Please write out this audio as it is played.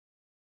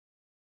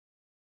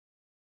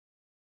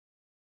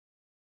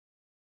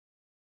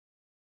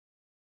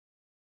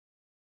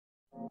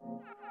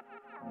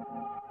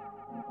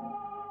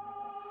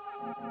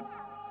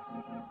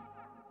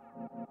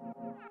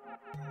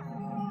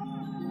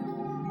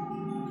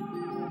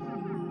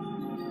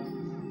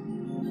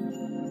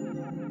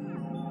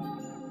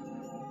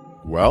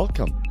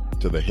Welcome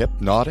to the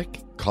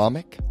Hypnotic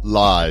Comic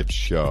Live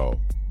Show.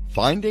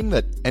 Finding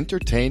that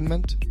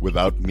entertainment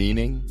without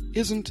meaning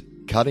isn't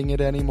cutting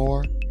it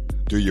anymore?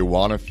 Do you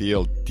want to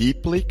feel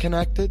deeply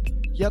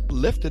connected, yet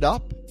lifted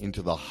up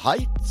into the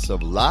heights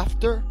of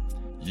laughter?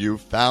 You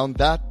found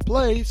that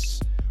place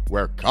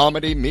where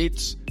comedy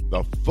meets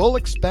the full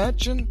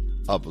expansion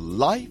of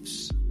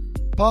life's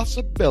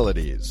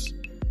possibilities.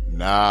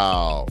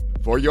 Now,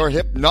 for your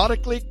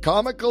hypnotically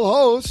comical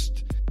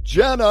host,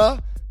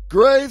 Jenna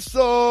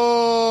Grayson!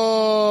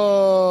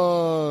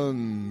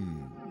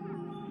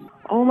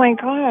 Oh my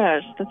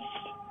gosh, that's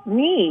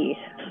me.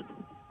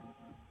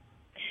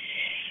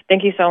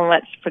 Thank you so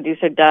much,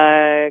 producer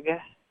Doug.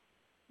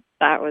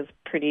 That was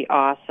pretty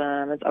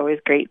awesome. It's always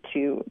great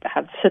to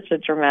have such a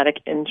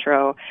dramatic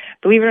intro.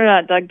 Believe it or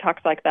not, Doug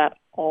talks like that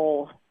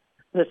all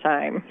the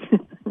time.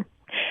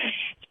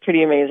 It's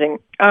pretty amazing.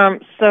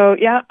 So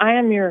yeah, I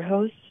am your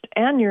host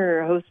and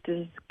your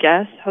hostess's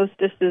guest,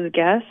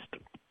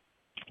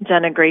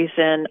 Jenna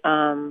Grayson.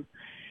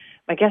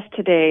 My guest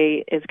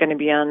today is going to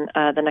be on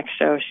the next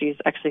show. She's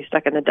actually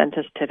stuck in the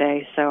dentist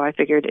today, so I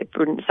figured it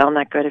wouldn't sound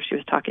that good if she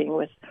was talking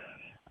with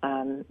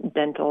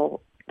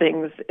dental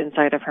things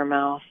inside of her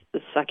mouth,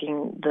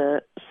 sucking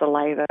the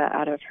saliva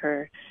out of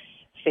her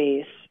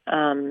face.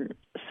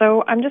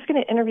 So I'm just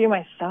going to interview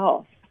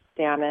myself,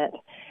 damn it.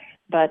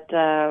 But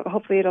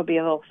hopefully it'll be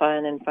a little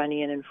fun and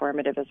funny and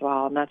informative as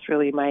well. And that's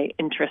really my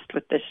interest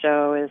with this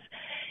show, is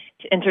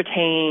to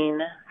entertain,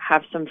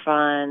 have some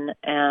fun,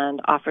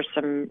 and offer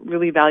some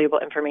really valuable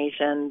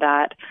information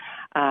that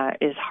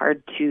is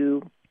hard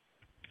to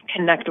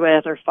connect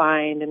with or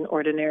find in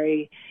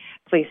ordinary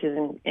places,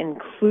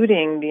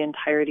 including the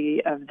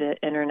entirety of the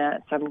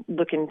internet. So I'm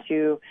looking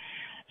to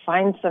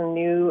find some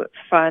new,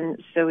 fun,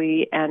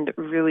 silly, and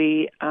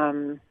really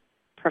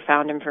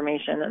profound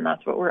information, and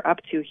that's what we're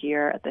up to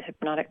here at the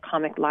Hypnotic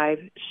Comic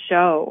Live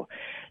Show.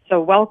 So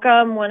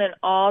welcome, one and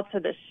all, to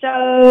the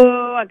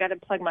show. I got to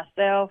plug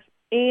myself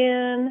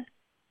in.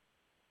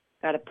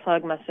 I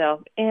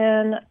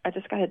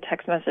just got a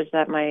text message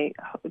that my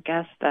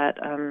guest that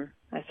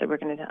I said we're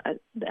going to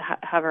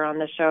have her on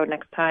the show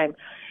next time.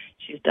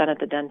 She's done at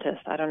the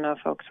dentist. I don't know,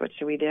 folks. What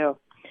should we do?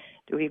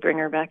 Do we bring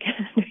her back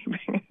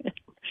in?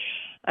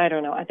 I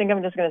don't know. I think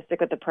I'm just going to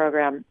stick with the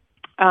program.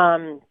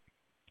 All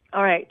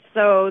right.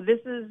 So this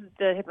is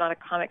the Hypnotic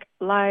Comic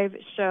Live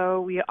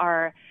Show. We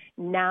are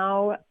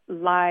now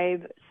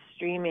live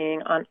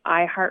streaming on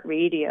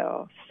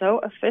iHeartRadio. So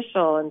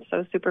official and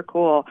so super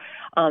cool.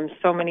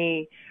 So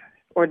many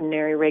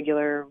ordinary,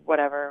 regular,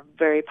 whatever,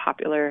 very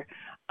popular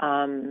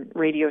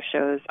radio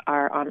shows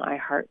are on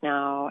iHeart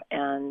now,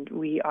 and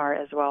we are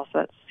as well. So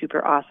that's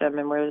super awesome.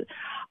 And we're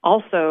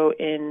also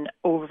in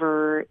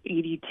over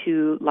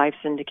 82 live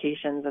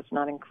syndications. That's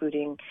not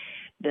including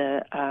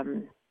the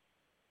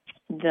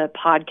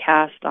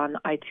podcast on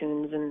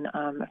iTunes and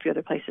a few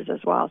other places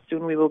as well.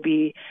 Soon we will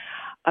be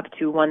up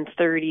to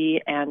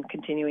 130 and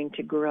continuing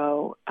to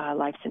grow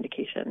live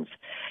syndications.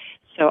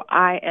 So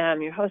I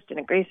am your host,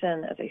 Jenna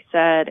Grayson, as I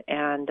said,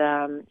 and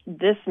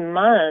this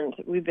month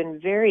we've been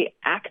very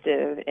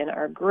active in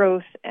our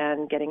growth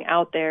and getting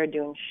out there,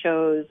 doing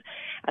shows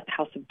at the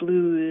House of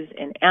Blues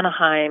in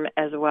Anaheim,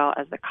 as well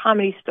as the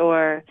Comedy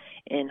Store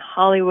in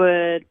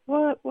Hollywood.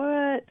 What?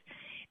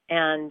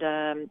 And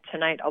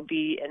tonight I'll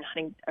be in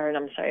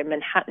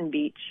Manhattan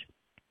Beach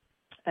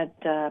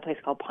at a place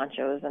called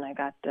Ponchos, and I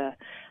got a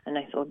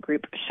nice little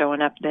group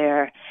showing up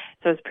there.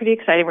 So it's pretty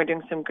exciting. We're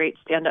doing some great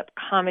stand-up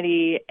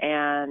comedy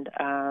and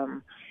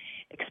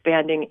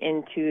expanding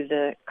into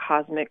the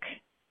cosmic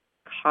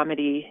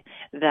comedy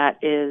that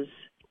is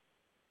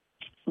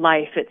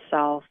life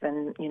itself,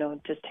 and, you know,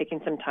 just taking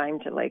some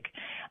time to, like,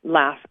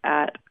 laugh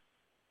at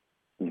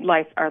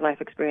our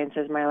life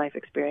experiences, my life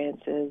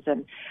experiences.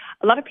 And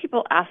a lot of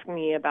people ask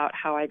me about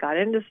how I got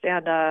into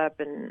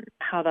stand-up and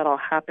how that all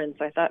happened.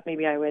 So I thought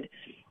maybe I would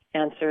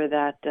answer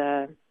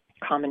that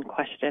common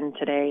question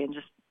today and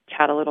just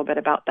chat a little bit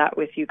about that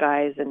with you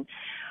guys and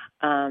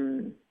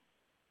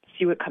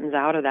see what comes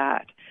out of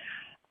that.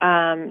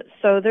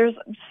 So there's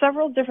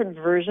several different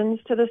versions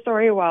to the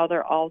story. While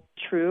they're all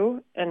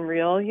true and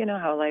real, you know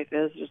how life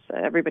is. Just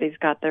everybody's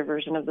got their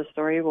version of the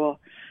story. Well,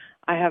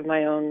 I have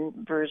my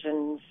own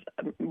versions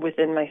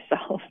within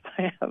myself.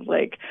 I have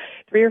like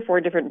 3 or 4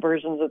 different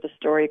versions of the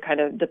story, kind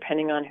of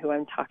depending on who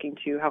I'm talking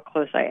to, how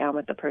close I am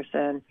with the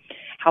person,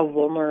 how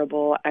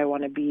vulnerable I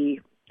want to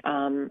be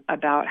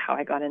about how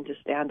I got into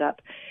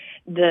stand-up.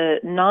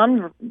 The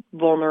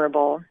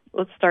non-vulnerable,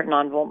 let's start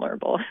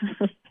non-vulnerable.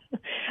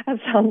 That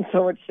sounds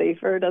so much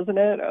safer, doesn't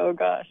it? Oh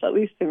gosh, at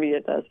least to me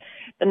it does.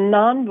 The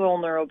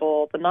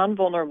non-vulnerable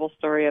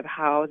story of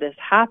how this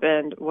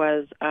happened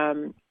was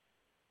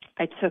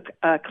I took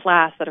a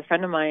class that a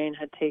friend of mine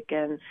had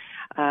taken,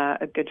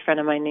 a good friend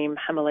of mine named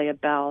Himalaya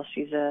Bell.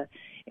 She's a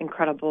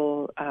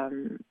incredible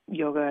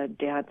yoga,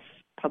 dance,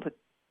 public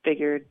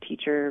figure,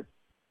 teacher,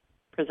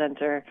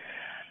 presenter,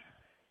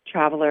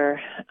 traveler,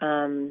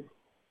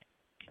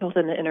 both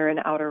in the inner and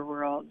outer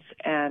worlds.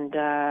 And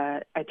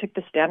I took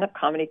the stand-up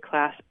comedy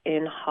class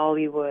in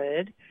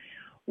Hollywood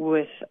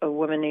with a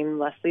woman named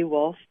Leslie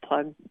Wolf.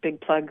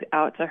 Big plug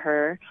out to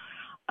her.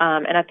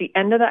 And at the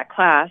end of that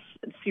class,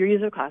 a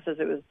series of classes,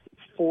 it was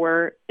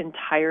 4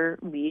 entire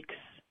weeks,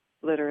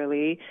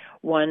 literally,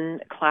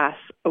 1 class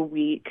a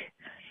week.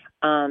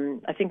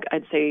 I think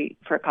I'd say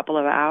for a couple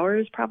of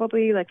hours,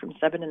 probably, like from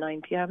 7 to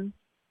 9 p.m.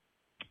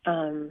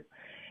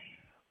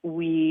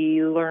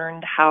 We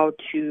learned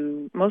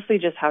mostly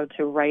just how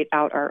to write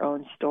out our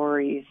own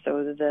stories.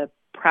 So the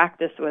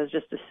practice was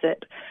just to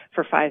sit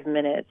for 5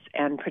 minutes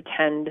and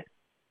pretend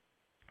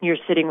you're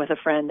sitting with a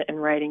friend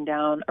and writing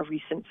down a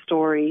recent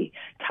story,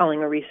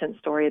 telling a recent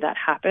story that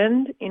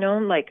happened,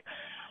 like,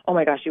 oh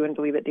my gosh, you wouldn't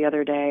believe it, the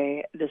other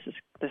day, this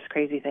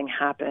crazy thing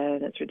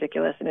happened. It's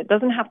ridiculous. And it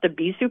doesn't have to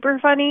be super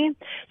funny.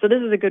 So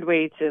this is a good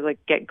way to like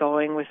get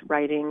going with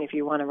writing if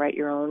you want to write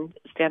your own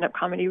stand-up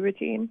comedy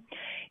routine.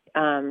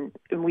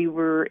 We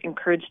were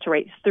encouraged to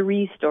write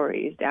 3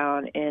 stories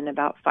down in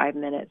about 5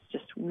 minutes,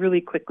 just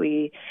really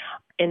quickly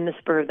in the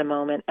spur of the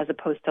moment, as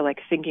opposed to like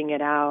thinking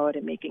it out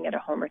and making it a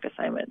homework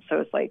assignment.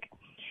 So it's like,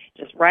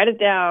 just write it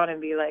down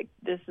and be like,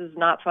 this is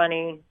not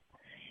funny,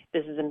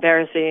 this is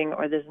embarrassing,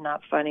 or this is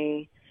not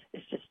funny,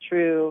 it's just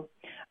true,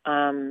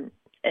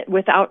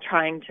 without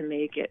trying to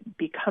make it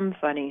become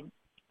funny.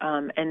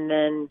 And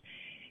then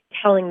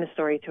telling the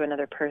story to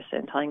another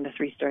person, telling the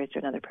 3 stories to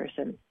another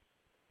person,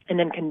 and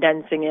then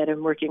condensing it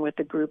and working with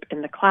the group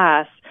in the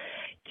class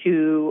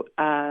to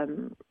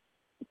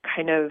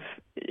kind of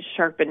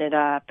sharpen it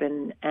up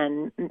and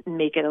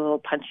make it a little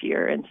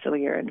punchier and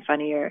sillier and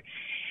funnier.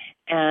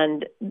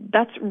 And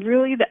that's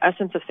really the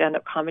essence of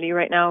stand-up comedy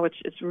right now, which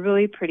is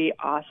really pretty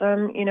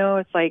awesome.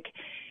 It's like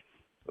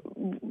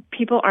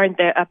people aren't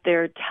up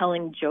there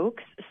telling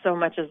jokes so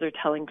much as they're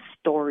telling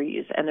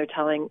stories, and they're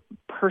telling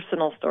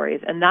personal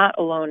stories. And that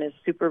alone is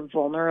super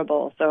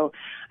vulnerable. So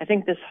I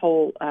think this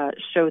whole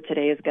show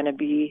today is going to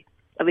be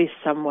at least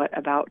somewhat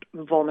about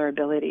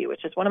vulnerability,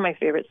 which is one of my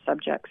favorite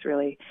subjects,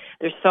 really.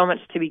 There's so much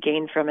to be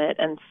gained from it,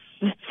 and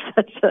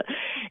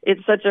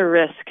it's such a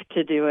risk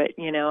to do it,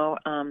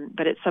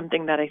 but it's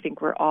something that I think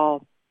we're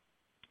all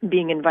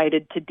being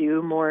invited to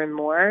do more and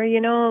more,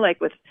 like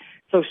with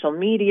social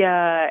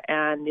media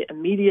and the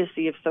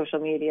immediacy of social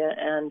media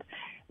and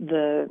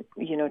the,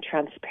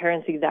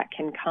 transparency that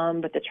can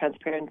come, but the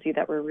transparency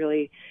that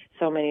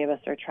so many of us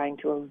are trying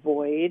to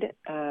avoid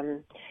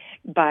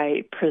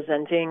by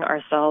presenting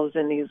ourselves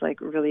in these like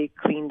really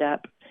cleaned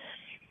up,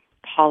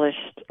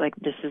 polished, like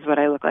this is what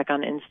I look like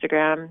on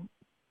Instagram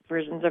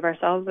versions of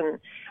ourselves. And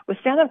with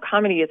stand-up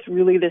comedy, it's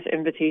really this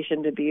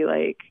invitation to be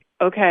like,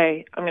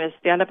 okay, I'm going to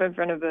stand up in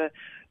front of a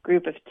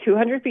group of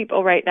 200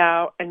 people right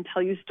now and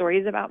tell you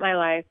stories about my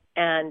life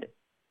and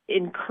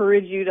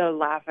encourage you to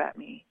laugh at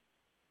me.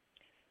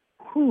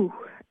 Whew.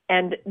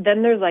 And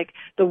then there's like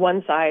the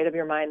one side of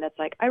your mind that's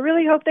like, I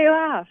really hope they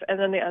laugh. And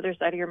then the other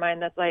side of your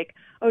mind that's like,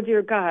 oh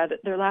dear God,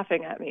 they're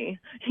laughing at me,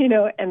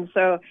 And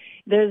so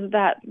there's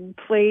that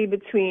play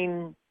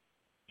between,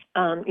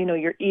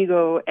 your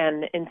ego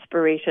and the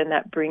inspiration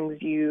that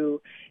brings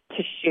you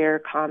to share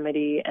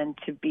comedy and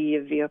to be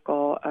a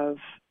vehicle of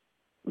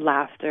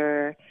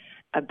laughter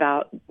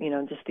about,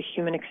 just the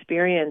human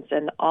experience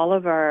and all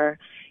of our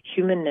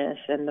humanness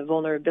and the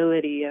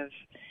vulnerability of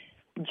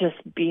just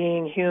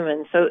being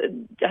human. So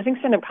I think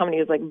stand-up comedy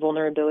is like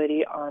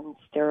vulnerability on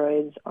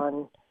steroids,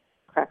 on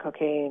crack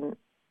cocaine,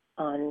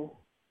 on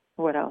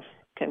what else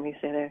can we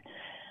say there?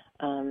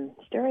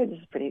 Steroids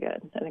is pretty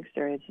good. I think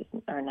steroids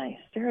are nice.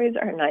 Steroids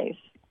are nice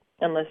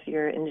unless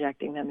you're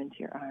injecting them into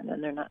your arm,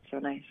 and they're not so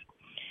nice.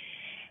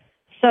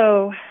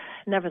 So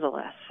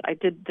nevertheless, I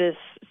did this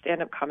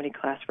stand-up comedy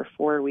class for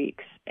 4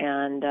 weeks,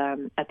 and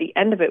at the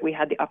end of it, we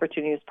had the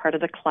opportunity as part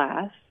of the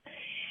class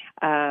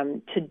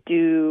to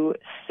do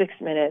 6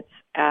 minutes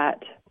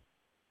at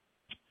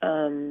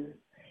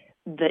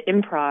the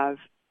Improv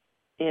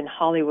in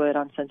Hollywood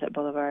on Sunset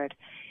Boulevard.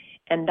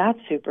 And that's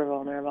super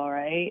vulnerable,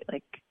 right?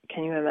 Like,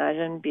 can you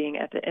imagine being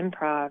at the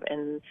Improv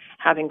and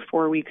having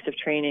 4 weeks of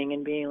training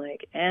and being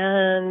like,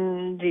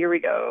 and here we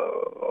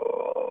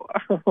go.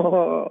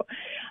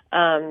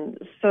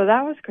 So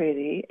that was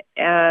crazy.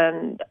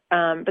 And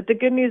but the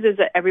good news is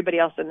that everybody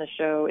else in the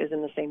show is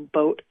in the same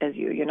boat as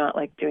you. You're not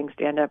like doing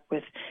stand-up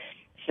with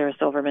Sarah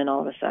Silverman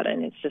all of a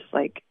sudden. It's just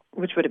like,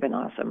 which would have been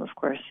awesome, of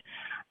course.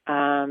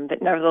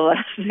 But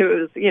nevertheless, it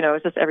was,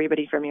 it's just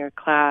everybody from your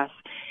class.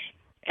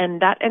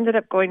 And that ended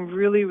up going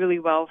really, really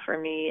well for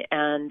me.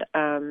 And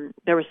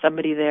there was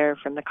somebody there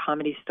from the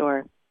Comedy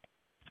Store.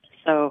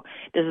 So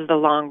this is the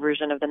long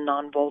version of the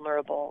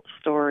non-vulnerable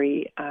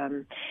story.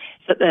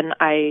 So then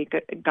I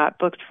got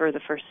booked for the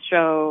first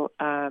show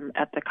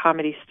at the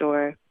Comedy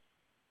Store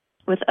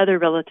with other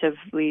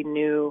relatively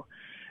new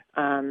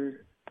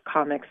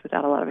comics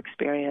without a lot of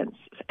experience.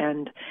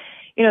 And,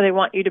 they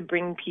want you to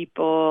bring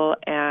people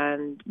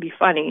and be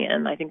funny.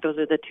 And I think those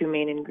are the 2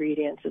 main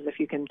ingredients, is if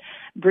you can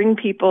bring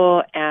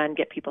people and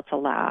get people to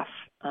laugh.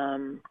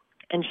 And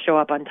and show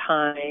up on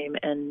time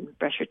and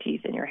brush your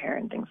teeth and your hair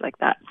and things like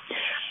that,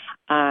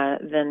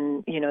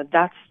 then,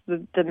 that's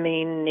the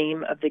main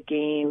name of the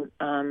game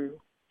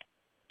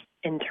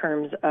in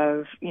terms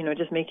of,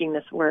 just making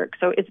this work.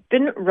 So it's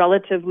been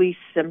relatively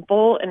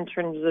simple in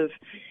terms of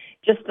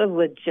just the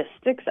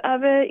logistics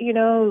of it,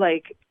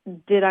 like,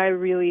 did I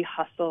really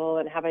hustle,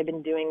 and have I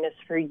been doing this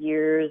for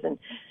years and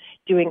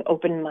doing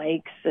open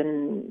mics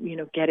and,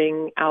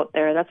 getting out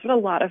there? That's what a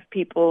lot of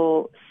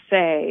people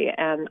say,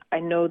 and I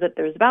know that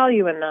there's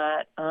value in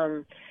that.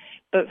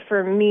 But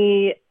for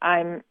me,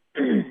 I'm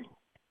in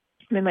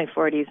my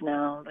 40s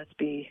now, let's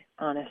be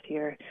honest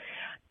here.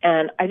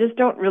 And I just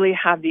don't really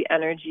have the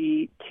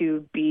energy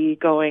to be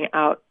going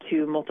out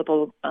to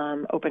multiple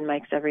open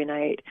mics every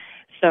night.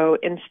 So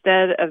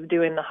instead of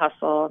doing the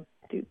hustle,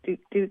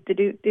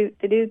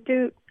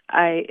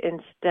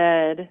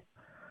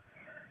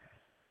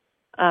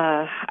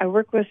 I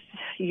work with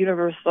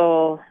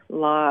universal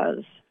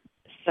laws,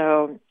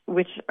 so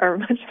which are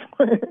much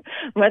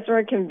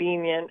more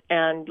convenient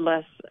and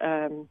less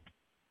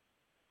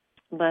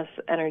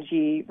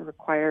energy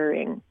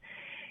requiring.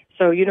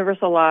 So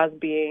universal laws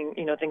being,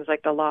 things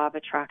like the law of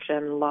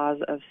attraction, laws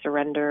of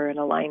surrender and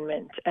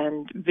alignment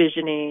and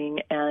visioning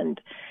and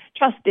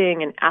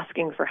trusting and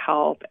asking for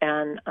help.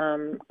 And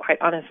quite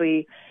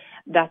honestly,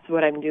 that's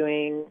what I'm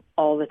doing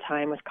all the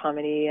time with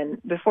comedy.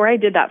 And before I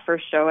did that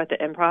first show at the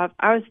Improv,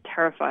 I was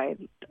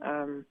terrified.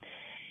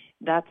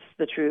 That's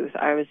the truth.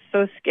 I was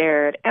so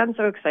scared and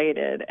so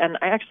excited. And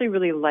I actually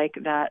really like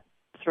that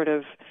sort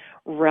of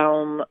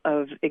realm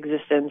of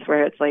existence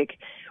where it's like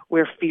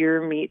where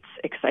fear meets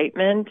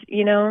excitement,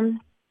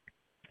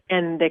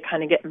 and they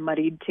kind of get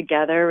muddied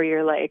together where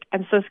you're like,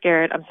 I'm so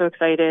scared, I'm so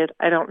excited,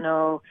 I don't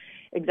know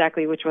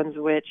exactly which one's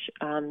which,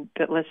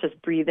 but let's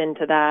just breathe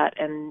into that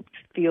and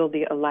feel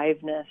the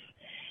aliveness.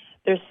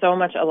 There's so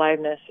much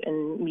aliveness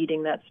in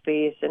meeting that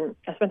space, and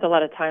I spent a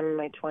lot of time in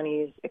my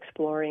 20s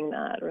exploring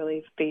that,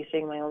 really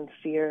facing my own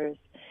fears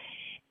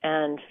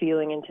and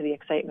feeling into the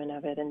excitement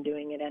of it and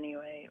doing it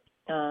anyway.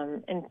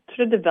 And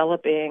sort of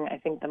developing, I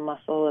think, the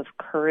muscle of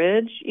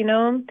courage,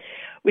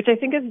 which I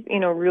think is,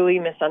 really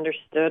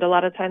misunderstood. A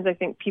lot of times I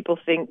think people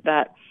think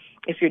that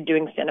if you're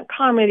doing stand-up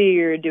comedy,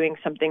 you're doing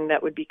something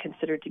that would be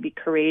considered to be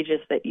courageous,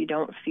 that you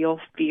don't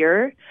feel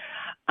fear.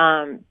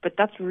 But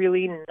that's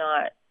really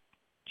not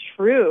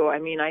true. I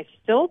mean, I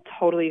still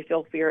totally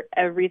feel fear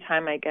every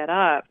time I get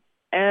up.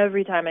 And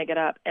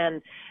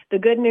the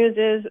good news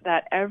is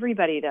that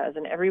everybody does,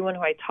 and everyone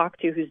who I talk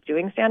to who's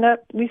doing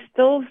stand-up, we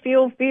still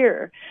feel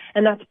fear.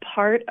 And that's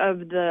part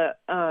of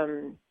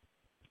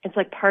it's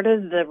like part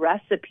of the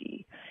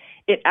recipe.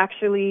 It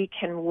actually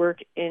can work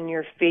in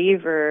your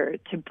favor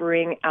to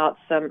bring out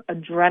some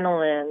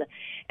adrenaline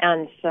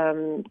and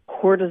some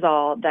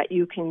cortisol that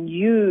you can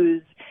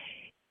use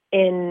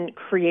in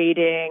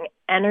creating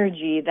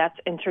energy that's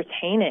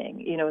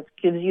entertaining. It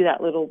gives you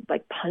that little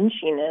like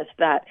punchiness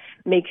that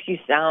makes you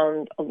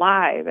sound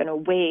alive and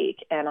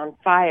awake and on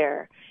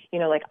fire.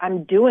 Like,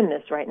 I'm doing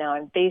this right now.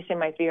 I'm facing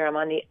my fear. I'm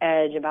on the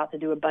edge, about to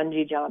do a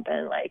bungee jump,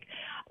 and like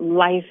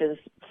life is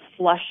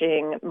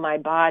flushing my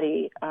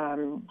body.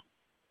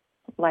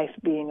 Life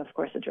being, of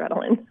course,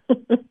 adrenaline.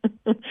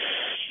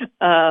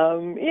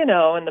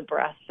 And the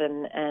breath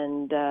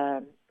and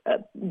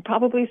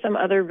probably some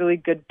other really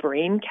good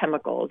brain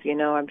chemicals.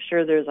 I'm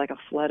sure there's like a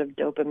flood of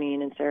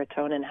dopamine and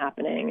serotonin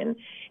happening. And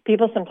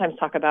people sometimes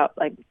talk about,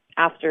 like,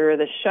 after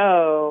the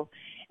show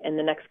in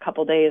the next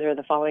couple days or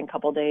the following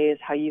couple days,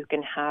 how you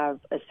can have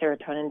a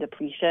serotonin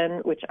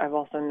depletion, which I've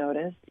also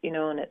noticed,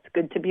 and it's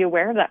good to be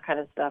aware of that kind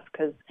of stuff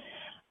because,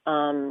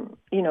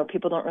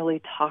 people don't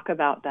really talk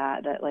about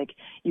that like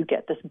you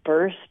get this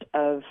burst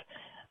of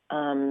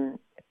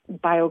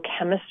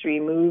biochemistry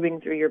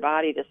moving through your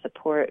body to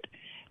support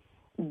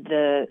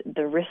the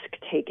risk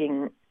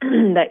taking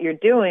that you're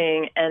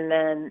doing, and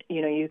then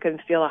you can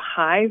feel a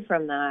high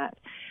from that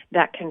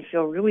can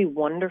feel really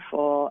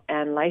wonderful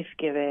and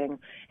life-giving,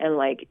 and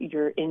like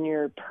you're in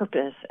your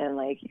purpose and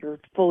like you're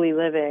fully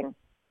living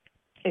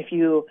if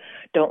you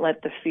don't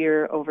let the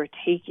fear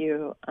overtake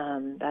you,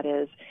 that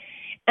is.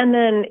 And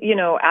then,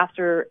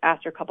 after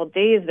a couple of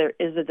days, there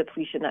is a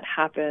depletion that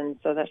happens.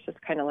 So that's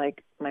just kind of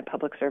like my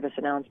public service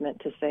announcement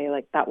to say,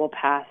 like, that will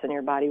pass and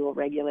your body will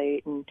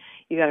regulate. And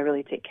you got to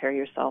really take care of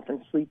yourself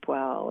and sleep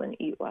well and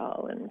eat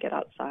well and get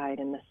outside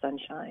in the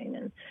sunshine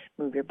and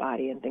move your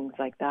body and things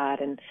like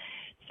that. And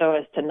so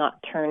as to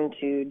not turn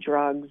to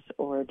drugs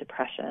or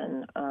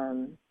depression,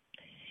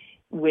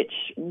 which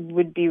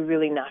would be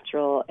really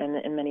natural and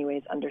in many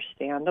ways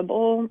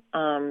understandable.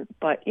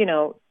 But,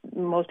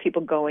 most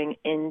people going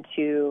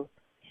into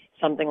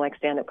something like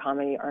stand-up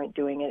comedy aren't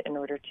doing it in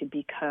order to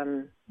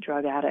become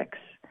drug addicts.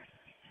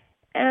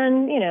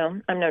 And,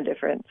 I'm no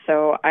different.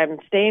 So I'm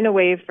staying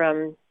away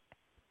from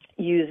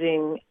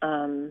using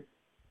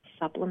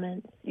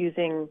supplements,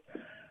 using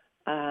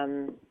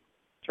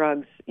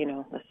drugs,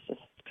 let's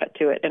just cut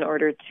to it, in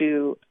order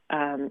to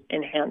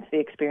enhance the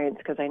experience,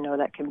 because I know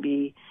that can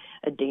be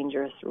a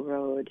dangerous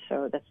road.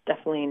 So that's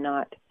definitely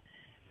not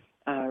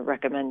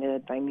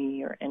recommended by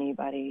me or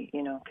anybody,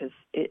 because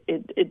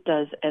it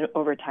does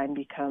over time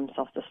become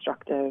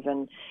self-destructive.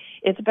 And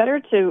it's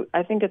better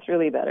I think it's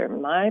really better,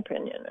 in my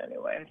opinion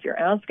anyway, if you're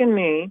asking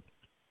me,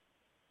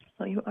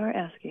 well, you are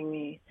asking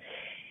me.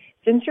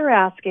 Since you're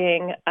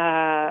asking,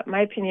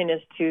 my opinion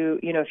is to,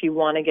 if you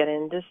want to get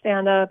into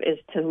stand-up, is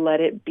to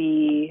let it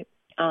be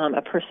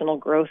a personal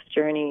growth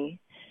journey,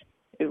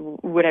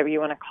 whatever you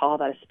want to call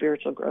that, a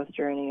spiritual growth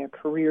journey, a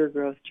career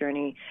growth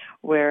journey,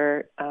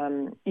 where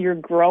you're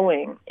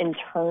growing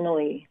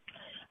internally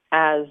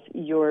as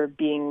you're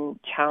being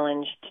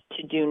challenged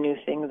to do new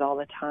things all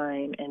the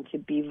time and to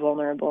be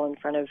vulnerable in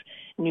front of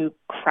new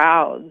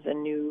crowds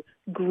and new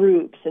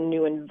groups and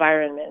new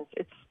environments.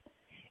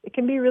 It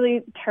can be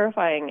really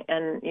terrifying.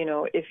 And,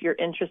 if you're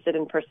interested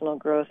in personal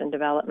growth and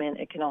development,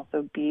 it can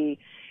also be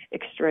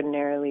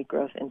extraordinarily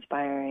growth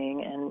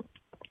inspiring. And,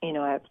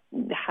 I've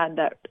had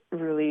that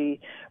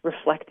really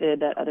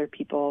reflected, that other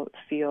people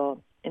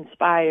feel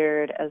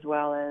inspired, as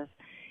well as,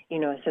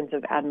 a sense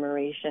of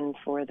admiration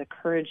for the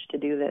courage to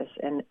do this.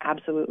 And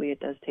absolutely, it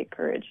does take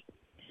courage.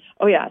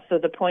 Oh, yeah. So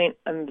the point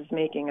I was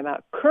making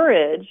about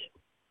courage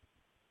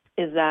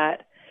is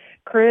that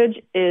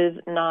courage is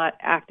not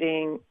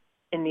acting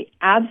in the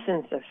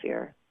absence of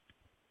fear.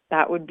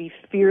 That would be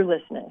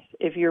fearlessness.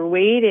 If you're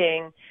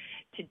waiting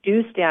to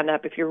do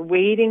stand-up, if you're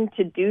waiting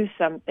to do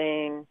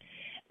something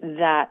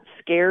that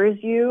scares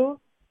you,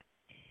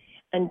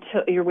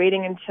 until you're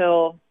waiting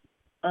until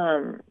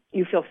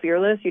you feel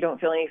fearless, you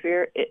don't feel any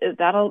fear,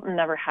 that'll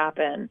never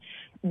happen,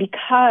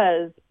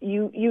 because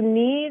you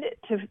need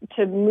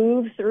to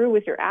move through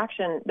with your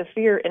action the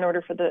fear in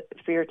order for the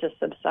fear to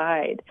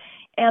subside.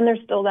 And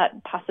there's still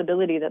that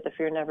possibility that the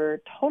fear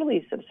never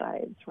totally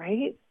subsides,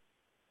 right?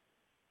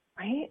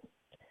 Right?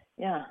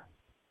 Yeah.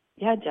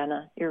 Yeah,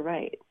 Jenna, you're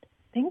right.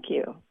 Thank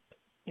you.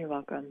 You're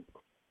welcome.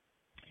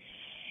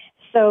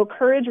 So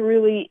courage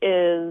really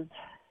is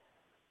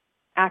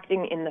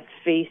acting in the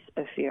face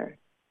of fear,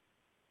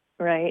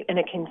 right? And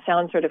it can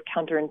sound sort of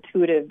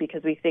counterintuitive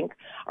because we think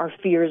our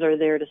fears are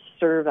there to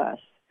serve us.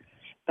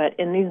 But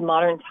in these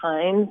modern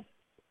times,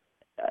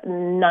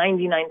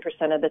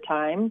 99% of the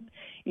time,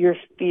 your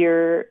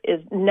fear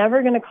is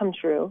never going to come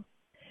true.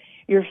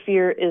 Your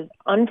fear is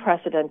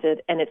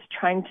unprecedented, and it's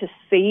trying to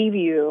save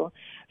you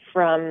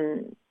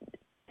from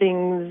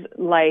things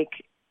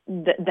like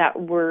that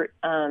were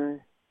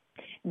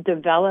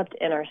developed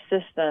in our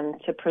system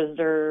to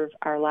preserve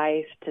our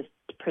life, to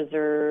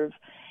preserve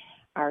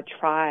our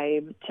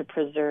tribe, to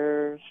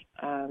preserve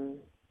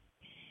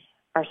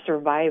our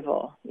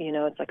survival.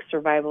 It's like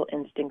survival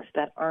instincts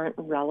that aren't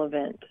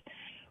relevant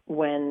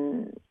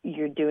when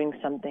you're doing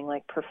something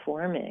like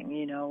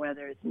performing,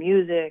 whether it's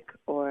music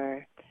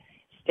or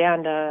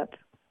stand-up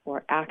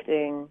or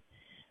acting.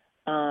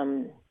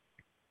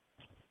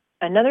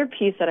 Another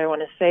piece that I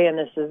want to say in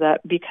this is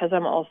that because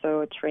I'm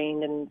also a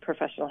trained and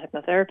professional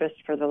hypnotherapist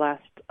for the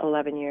last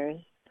 11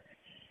 years,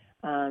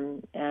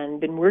 and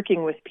been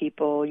working with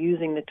people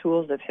using the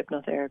tools of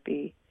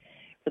hypnotherapy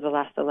for the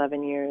last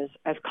 11 years,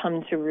 I've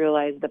come to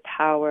realize the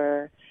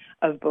power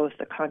of both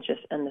the conscious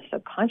and the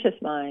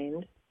subconscious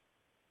mind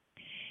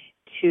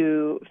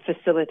to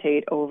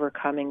facilitate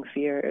overcoming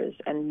fears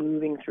and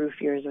moving through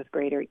fears with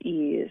greater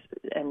ease,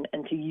 and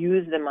to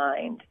use the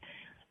mind,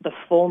 the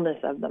fullness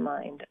of the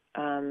mind,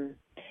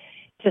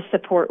 to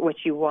support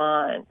what you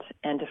want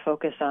and to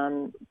focus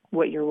on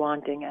what you're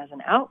wanting as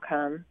an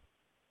outcome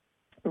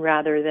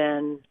rather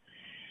than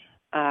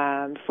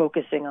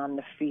focusing on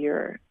the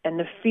fear. And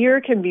the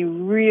fear can be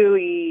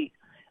really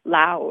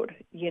loud,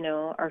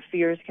 our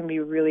fears can be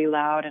really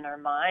loud in our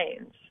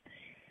minds.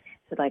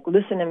 So like,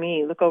 listen to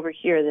me, look over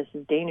here, this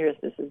is dangerous,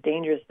 this is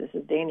dangerous, this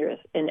is dangerous.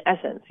 In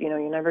essence,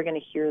 you're never going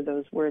to hear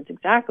those words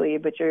exactly,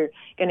 but you're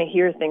going to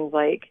hear things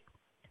like,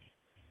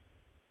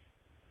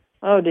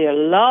 oh, dear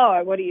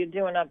Lord, what are you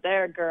doing up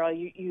there, girl?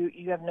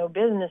 You have no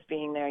business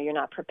being there. You're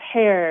not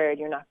prepared.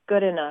 You're not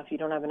good enough. You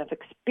don't have enough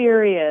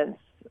experience.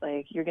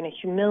 Like, you're going to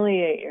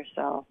humiliate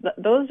yourself.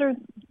 Those are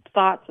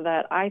thoughts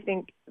that I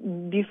think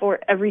before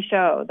every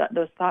show that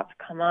those thoughts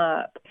come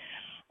up.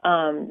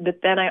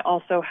 But then I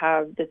also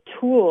have the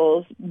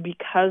tools,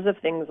 because of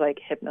things like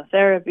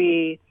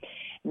hypnotherapy,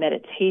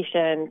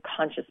 meditation,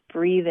 conscious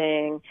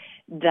breathing,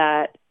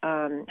 that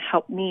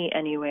help me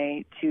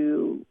anyway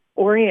to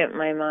orient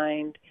my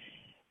mind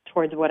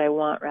towards what I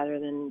want rather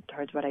than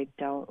towards what I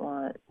don't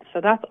want.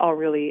 So that's all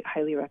really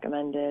highly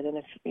recommended. And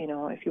if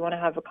you want to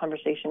have a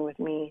conversation with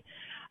me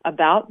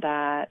about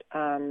that,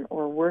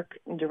 or work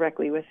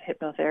directly with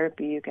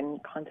hypnotherapy, you can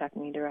contact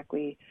me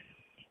directly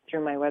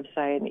through my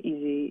website. And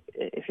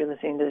if you're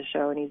listening to the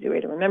show, an easy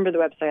way to remember the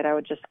website, I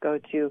would just go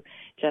to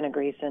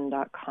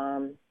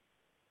jennagrayson.com,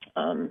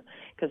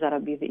 because that'll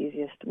be the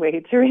easiest way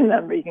to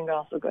remember. You can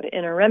also go to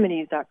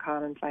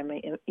innerremedies.com and find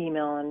my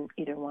email on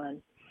either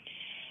one.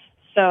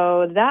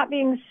 So that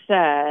being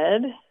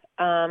said,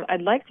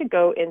 I'd like to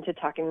go into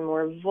talking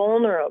more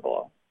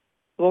vulnerably.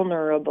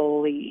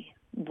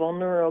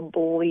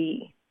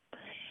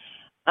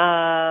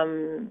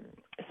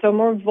 So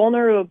more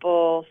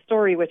vulnerable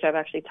story, which I've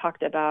actually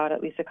talked about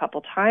at least a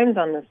couple times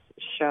on this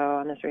show,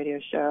 on this radio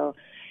show,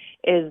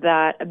 is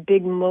that a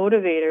big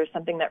motivator,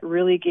 something that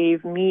really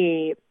gave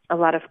me a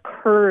lot of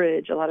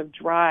courage, a lot of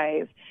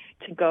drive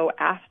to go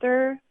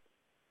after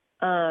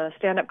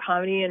stand-up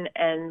comedy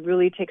and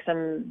really take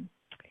some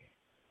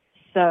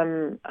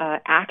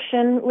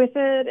action with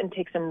it and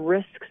take some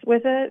risks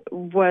with it,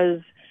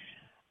 was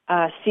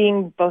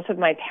seeing both of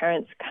my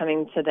parents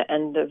coming to the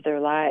end of their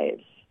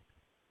lives,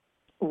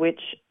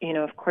 which,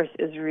 of course,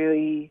 is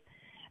really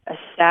a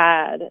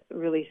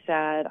really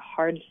sad,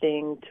 hard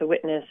thing to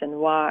witness and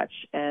watch,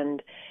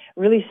 and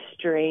really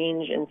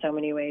strange in so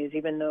many ways,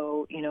 even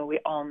though, we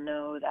all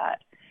know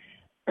that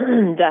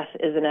death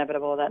is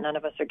inevitable, that none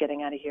of us are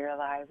getting out of here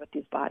alive with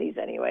these bodies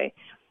anyway.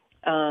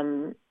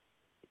 To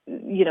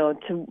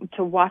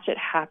watch it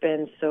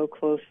happen so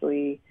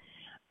closely.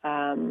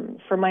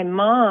 For my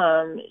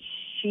mom,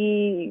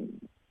 she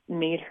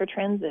made her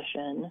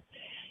transition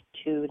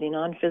to the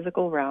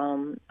non-physical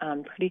realm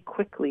pretty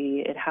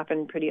quickly. It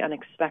happened pretty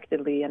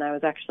unexpectedly, and I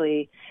was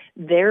actually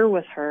there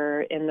with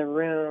her in the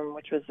room,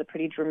 which was a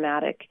pretty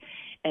dramatic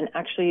and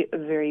actually a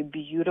very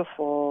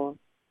beautiful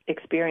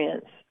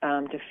experience,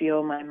 to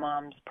feel my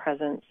mom's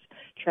presence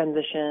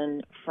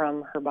transition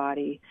from her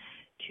body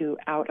to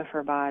out of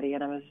her body.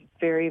 And I was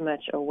very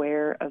much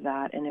aware of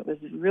that. And it was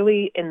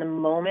really, in the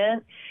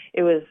moment,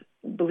 it was,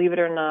 believe it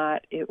or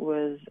not, it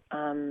was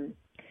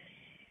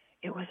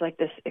like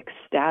this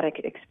ecstatic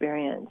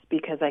experience,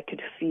 because I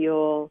could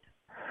feel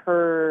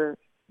her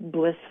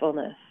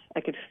blissfulness.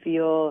 I could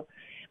feel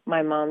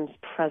my mom's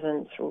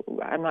presence.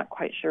 I'm not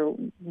quite sure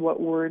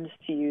what words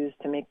to use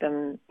to make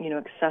them,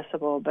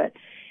 accessible, but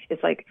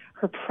it's like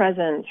her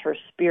presence, her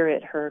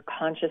spirit, her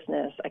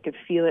consciousness. I could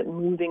feel it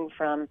moving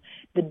from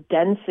the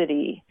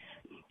density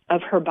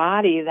of her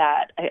body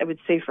that I would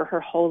say for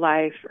her whole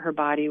life, her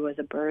body was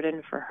a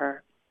burden for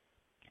her,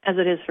 as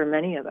it is for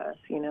many of us,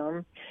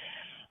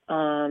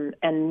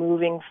 and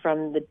moving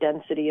from the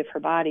density of her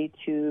body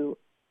to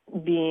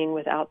being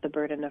without the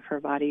burden of her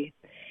body,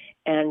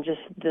 and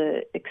just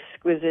the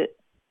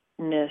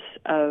exquisiteness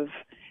of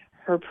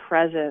her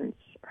presence,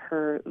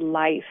 her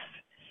life,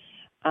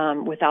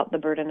 without the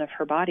burden of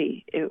her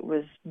body. It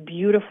was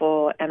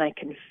beautiful, and I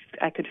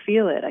could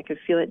feel it. I could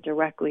feel it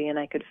directly, and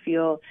I could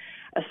feel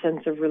a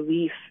sense of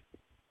relief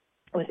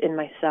within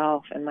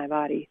myself and my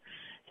body.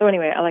 So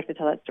anyway, I like to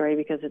tell that story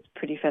because it's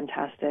pretty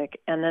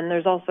fantastic. And then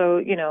there's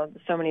also,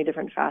 so many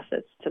different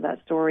facets to that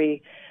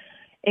story,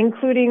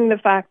 including the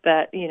fact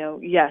that,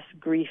 yes,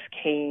 grief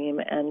came,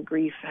 and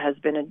grief has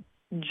been a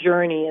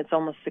journey. It's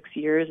almost 6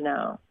 years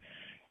now,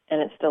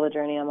 and it's still a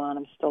journey I'm on.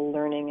 I'm still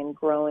learning and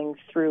growing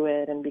through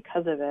it and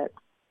because of it.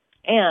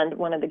 And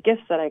one of the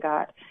gifts that I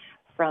got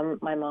from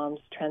my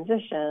mom's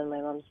transition,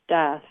 my mom's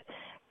death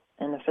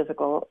in the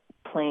physical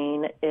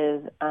plane,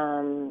 is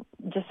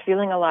just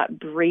feeling a lot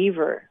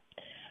braver,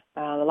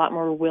 a lot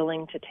more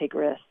willing to take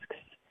risks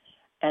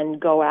and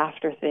go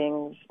after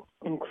things,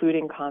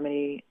 including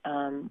comedy,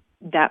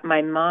 that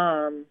my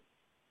mom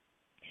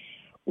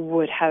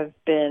was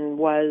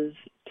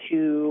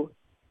too,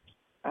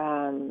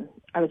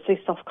 I would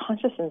say,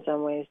 self-conscious in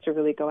some ways to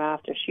really go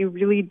after. She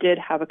really did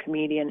have a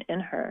comedian in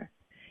her,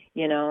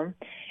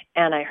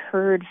 and I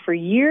heard for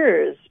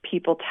years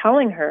people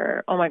telling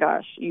her, oh my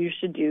gosh, you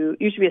should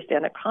be a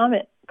stand-up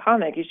comic,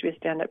 you should be a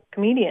stand-up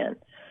comedian,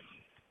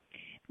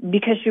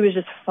 because she was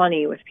just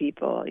funny with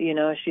people,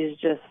 she's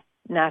just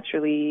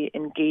naturally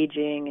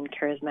engaging and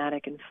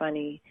charismatic and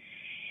funny.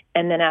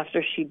 And then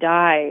after she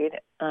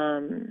died,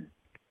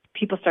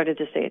 people started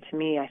to say it to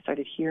me. I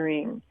started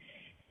hearing,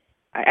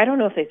 I don't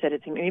know if they said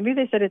it to me. Maybe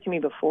they said it to me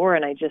before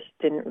and I just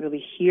didn't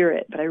really hear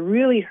it, but I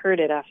really heard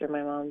it after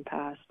my mom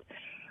passed.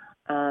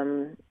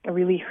 I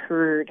really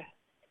heard,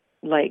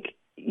 like,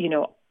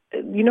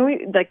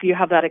 like you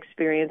have that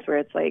experience where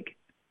it's like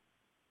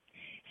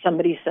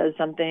somebody says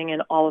something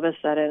and all of a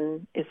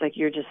sudden it's like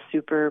you're just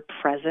super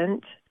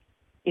present.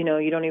 You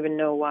don't even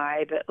know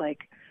why, but like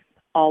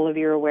all of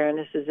your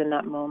awareness is in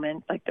that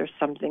moment. Like there's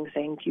something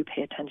saying to you,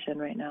 pay attention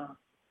right now.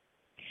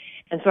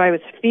 And so I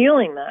was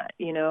feeling that,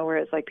 where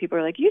it's like people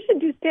are like, you should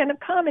do stand-up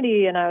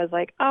comedy. And I was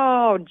like,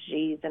 oh,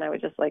 geez. And I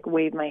would just like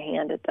wave my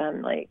hand at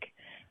them like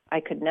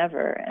I could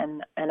never.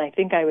 And I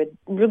think I would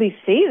really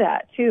say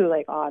that too,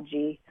 like,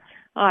 gee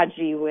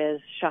whiz,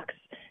 shucks,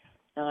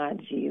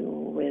 gee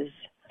whiz.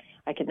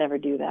 I could never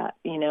do that,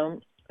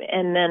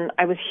 And then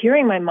I was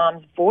hearing my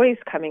mom's voice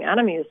coming out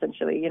of me,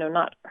 essentially,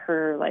 not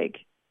her like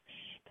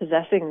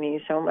possessing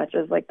me so much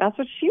as like, that's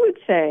what she would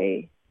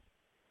say.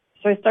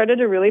 So I started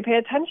to really pay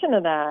attention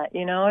to that,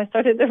 I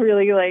started to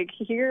really like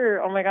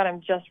hear, oh my God,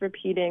 I'm just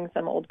repeating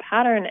some old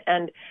pattern.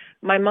 And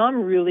my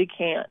mom really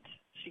can't.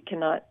 She can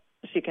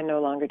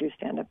no longer do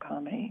stand-up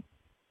comedy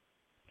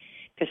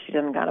because she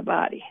doesn't got a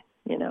body,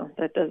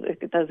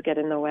 it does get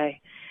in the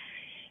way.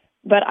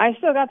 But I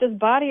still got this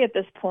body at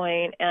this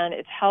point, and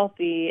it's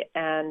healthy,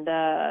 and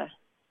I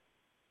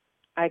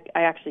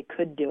actually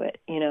could do it,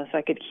 so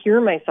I could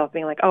hear myself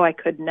being like, oh, I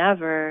could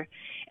never,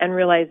 and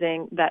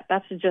realizing that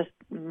that's just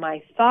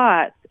my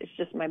thoughts, it's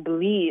just my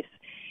beliefs,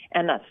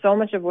 And that's so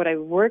much of what I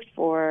worked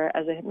for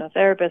as a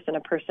hypnotherapist and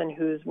a person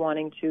who's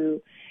wanting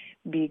to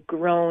be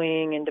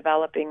growing and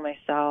developing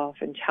myself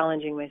and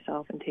challenging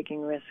myself and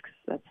taking risks.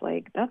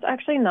 That's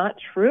actually not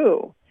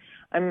true.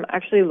 I'm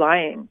actually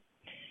lying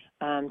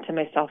to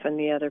myself and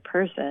the other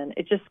person.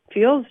 It just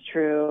feels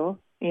true,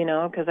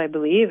 because I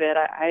believe it.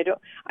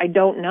 I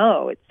don't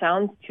know. It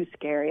sounds too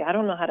scary. I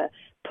don't know how to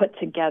put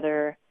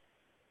together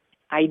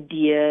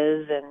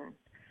ideas and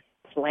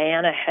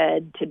plan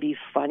ahead to be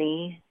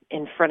funny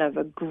in front of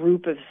a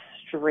group of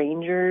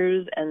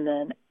strangers and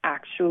then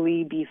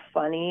actually be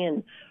funny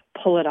and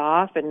pull it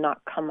off and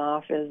not come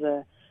off as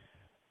a,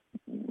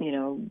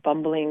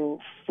 bumbling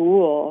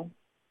fool.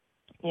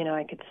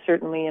 I could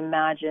certainly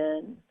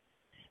imagine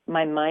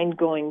my mind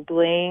going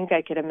blank.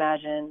 I could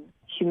imagine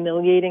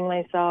humiliating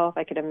myself.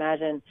 I could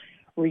imagine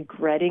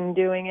regretting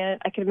doing it.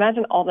 I could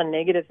imagine all the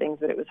negative things,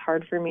 but it was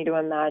hard for me to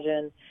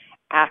imagine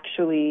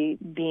actually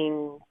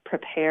being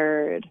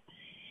prepared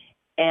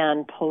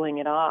and pulling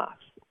it off,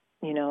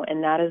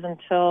 and that is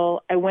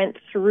until I went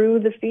through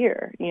the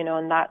fear,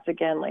 and that's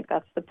again,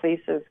 that's the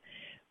place of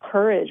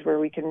courage where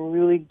we can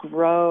really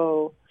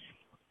grow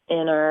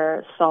in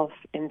our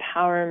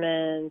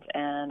self-empowerment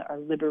and our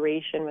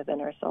liberation within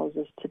ourselves,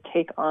 is to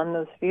take on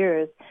those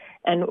fears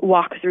and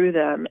walk through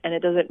them. And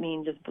it doesn't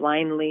mean just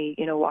blindly,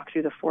 walk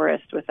through the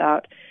forest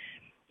without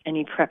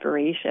any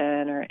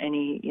preparation or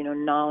any,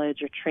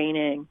 knowledge or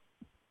training,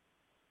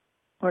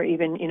 or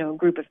even, a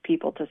group of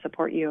people to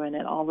support you in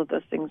it. All of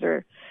those things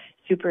are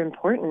super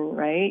important,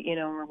 right? When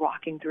we're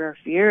walking through our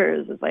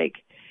fears, it's like,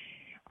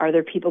 are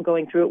there people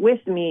going through it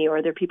with me? Or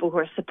are there people who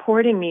are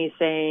supporting me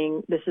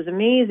saying, this is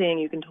amazing,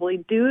 you can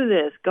totally do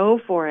this, go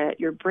for it,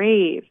 you're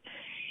brave.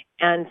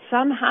 And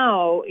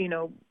somehow,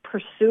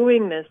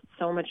 pursuing this,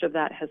 so much of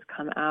that has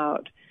come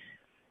out.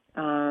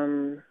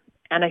 And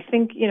I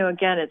think,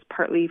 again, it's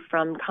partly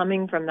from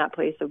coming from that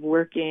place of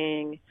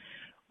working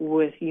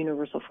with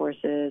universal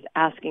forces,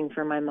 asking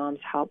for my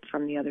mom's help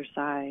from the other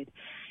side,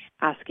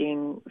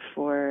 asking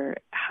for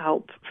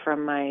help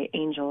from my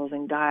angels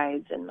and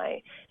guides and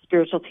my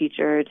spiritual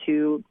teacher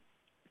to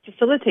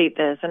facilitate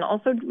this, and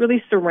also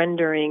really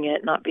surrendering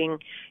it, not being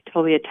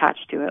totally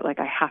attached to it. Like,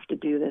 I have to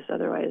do this,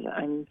 otherwise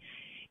I'm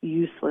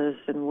useless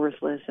and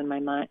worthless, and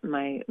my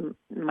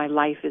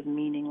life is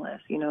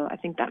meaningless. I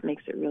think that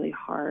makes it really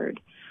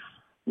hard.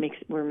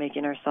 We're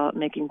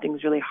making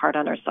things really hard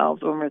on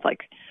ourselves when we're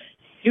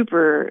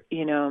super,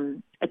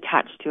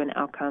 attached to an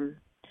outcome.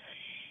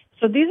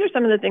 So these are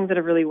some of the things that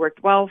have really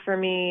worked well for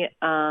me.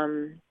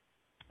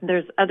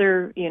 There's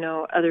other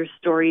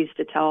stories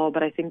to tell,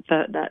 but I think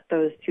that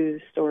those two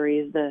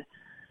stories, the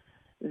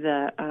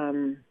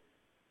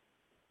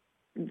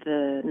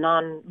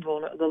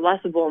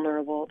less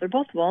vulnerable, they're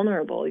both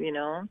vulnerable,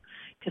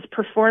 because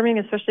performing,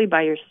 especially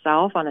by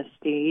yourself on a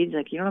stage,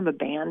 you don't have a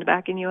band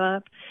backing you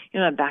up, you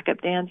don't have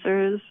backup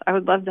dancers. I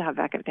would love to have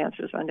backup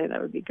dancers one day.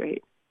 That would be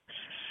great.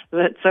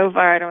 But so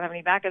far I don't have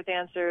any backup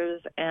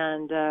dancers,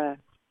 and I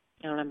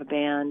don't have a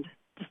band,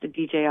 just a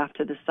DJ off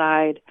to the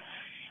side.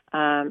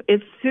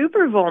 It's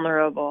super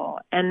vulnerable.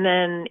 And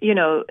then,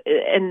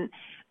 and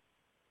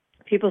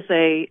people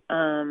say,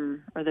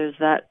 or there's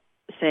that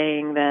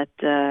saying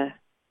that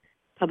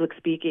public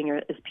speaking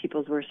is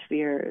people's worst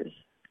fears.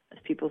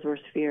 It's people's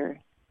worst fear.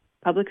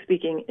 Public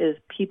speaking is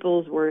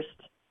people's worst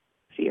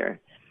fear.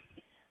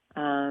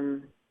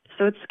 So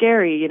it's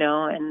scary,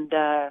 and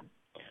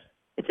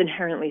it's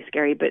inherently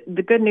scary. But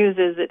the good news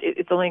is that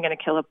it's only going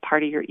to kill a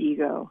part of your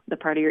ego, the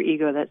part of your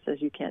ego that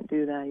says you can't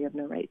do that, you have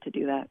no right to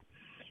do that.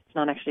 It's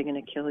not actually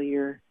going to kill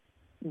your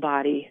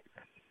body.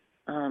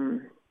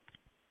 And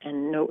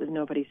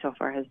nobody so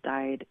far has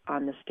died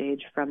on the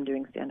stage from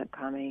doing stand-up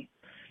comedy.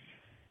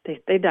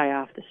 They die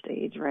off the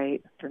stage,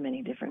 right, for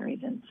many different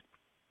reasons.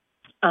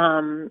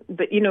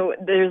 But,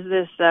 there's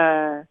this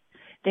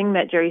thing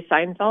that Jerry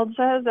Seinfeld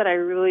says that I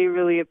really,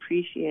 really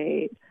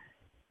appreciate.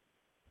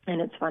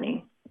 And it's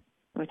funny,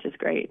 which is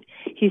great.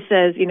 He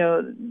says,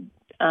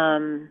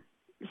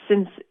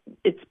 since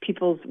it's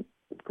people's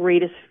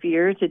greatest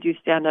fear to do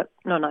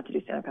not to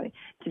do stand-up comedy,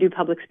 to do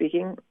public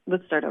speaking.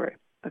 Let's start over.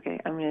 Okay,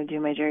 I'm going to do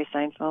my Jerry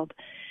Seinfeld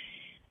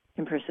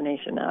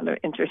impersonation now to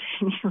entertain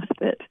you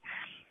with it.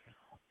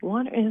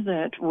 What is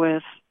it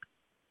with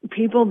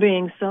people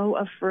being so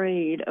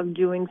afraid of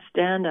doing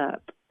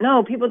stand-up?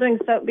 No, people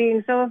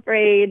being so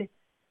afraid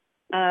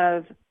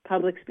of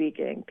public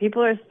speaking.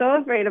 People are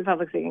so afraid of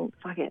public speaking.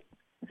 Fuck it.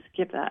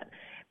 Skip that.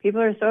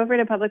 People are so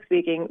afraid of public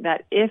speaking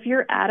that if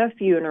you're at a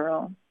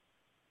funeral,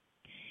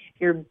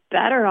 you're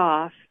better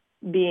off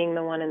being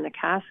the one in the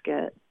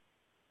casket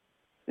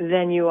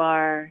than you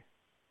are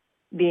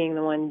being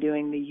the one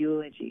doing the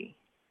eulogy.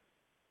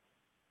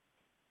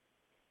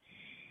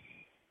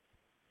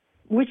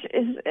 Which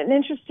is an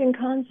interesting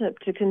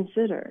concept to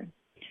consider.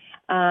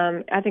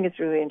 I think it's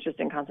a really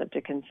interesting concept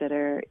to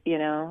consider,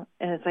 and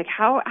it's like,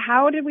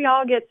 how did we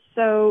all get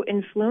so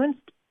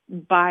influenced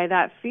by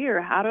that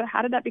fear?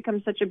 How did that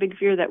become such a big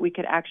fear that we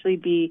could actually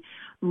be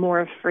more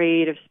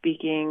afraid of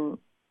speaking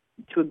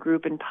to a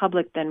group in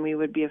public than we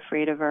would be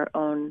afraid of our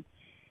own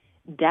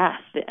death,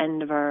 the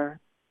end of our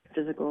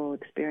physical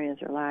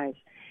experience or lives.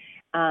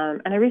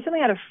 And I recently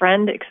had a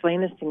friend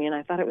explain this to me, and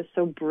I thought it was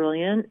so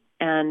brilliant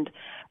and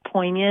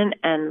poignant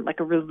and like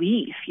a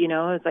relief, you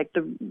know. It's like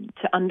to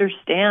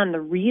understand the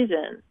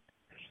reason.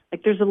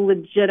 Like there's a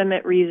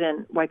legitimate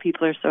reason why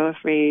people are so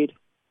afraid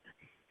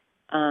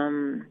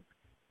to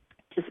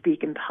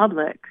speak in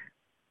public.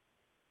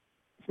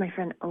 It's my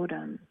friend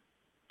Odom.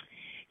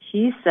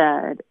 He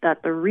said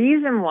that the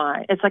reason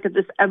why, it's like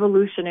this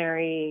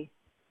evolutionary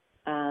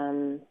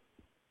program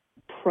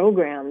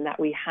that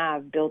we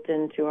have built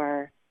into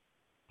our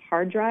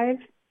hard drive.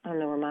 I don't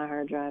know where my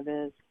hard drive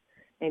is.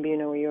 Maybe you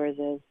know where yours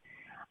is.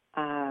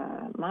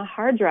 My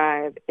hard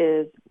drive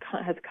has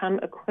come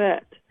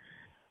equipped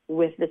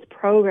with this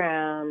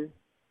program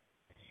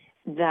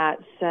that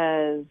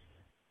says,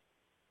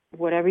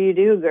 whatever you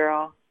do,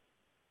 girl,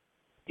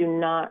 do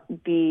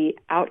not be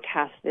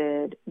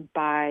outcasted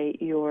by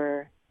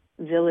your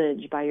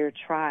village, by your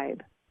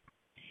tribe.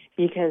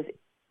 Because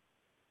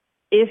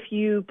if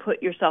you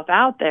put yourself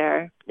out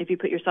there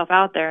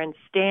and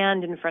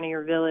stand in front of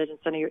your village, in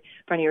front of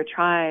your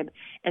tribe,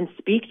 and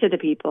speak to the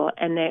people,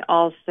 and they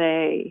all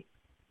say,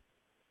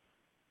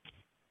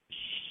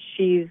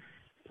 she's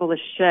full of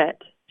shit,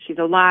 she's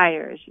a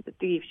liar, she's a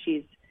thief,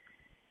 she's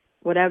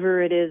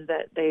whatever it is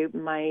that they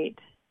might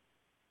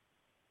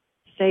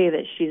say,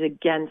 that she's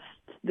against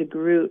the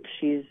group,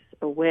 she's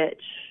a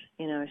witch,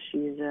 you know,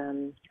 she's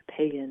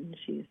pagan,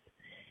 she's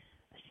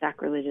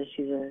sacrilegious,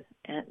 she's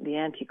the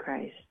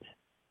Antichrist.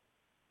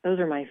 Those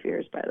are my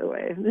fears, by the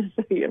way.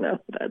 You know,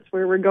 that's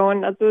where we're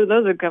going. That's where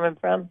those are coming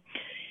from.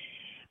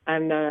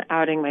 I'm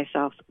outing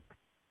myself.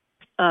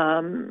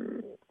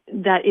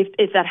 That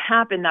if that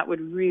happened, that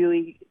would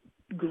really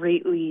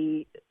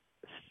greatly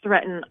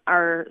threaten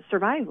our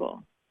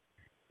survival.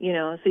 You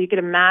know, so you could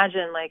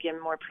imagine, like in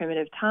more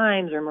primitive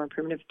times or more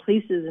primitive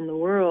places in the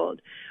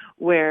world,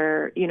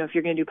 where, you know, if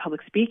you're going to do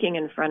public speaking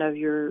in front of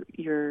your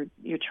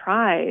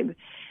tribe,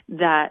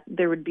 that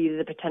there would be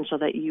the potential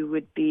that you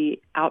would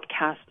be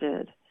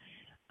outcasted,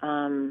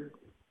 and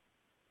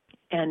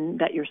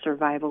that your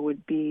survival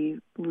would be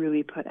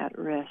really put at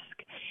risk.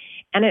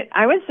 And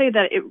I would say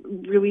that it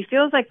really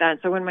feels like that.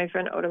 So when my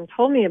friend Odom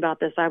told me about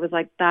this, I was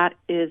like, that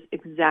is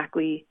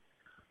exactly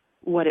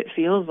what it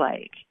feels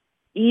like.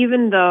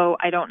 Even though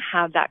I don't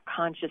have that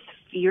conscious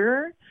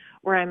fear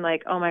where I'm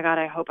like, oh my God,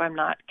 I hope I'm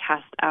not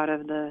cast out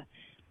of the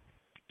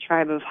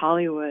tribe of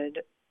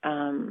Hollywood.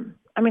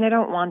 I mean, I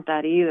don't want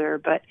that either,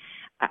 but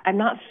I'm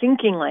not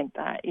thinking like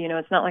that. You know,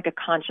 it's not like a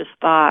conscious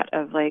thought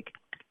of like,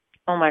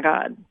 oh my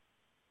God,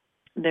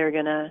 they're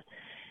gonna,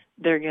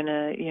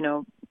 you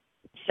know,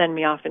 send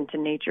me off into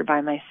nature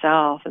by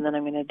myself, and then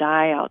I'm gonna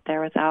die out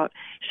there without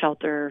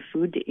shelter or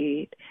food to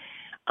eat.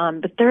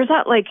 But there's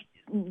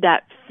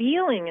that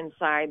feeling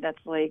inside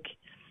that's like,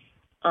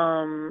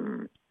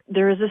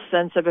 there is a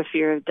sense of a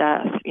fear of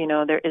death. You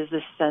know, there is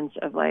this sense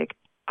of like,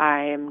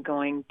 I am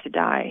going to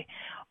die,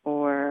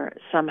 or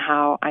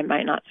somehow I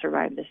might not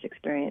survive this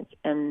experience.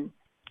 And,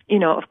 you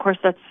know, of course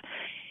that's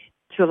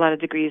to a lot of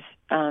degrees,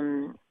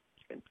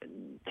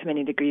 to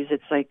many degrees,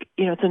 it's like,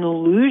 you know, it's an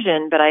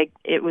illusion, but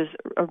it was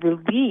a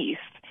relief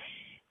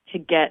to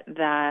get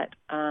that,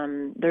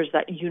 there's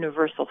that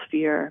universal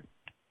fear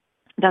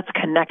that's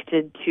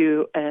connected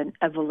to an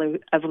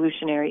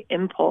evolutionary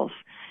impulse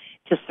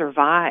to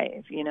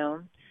survive, you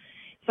know.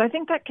 So I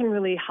think that can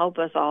really help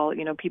us all,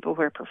 you know, people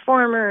who are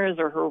performers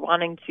or who are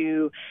wanting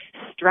to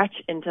stretch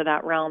into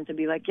that realm, to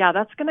be like, yeah,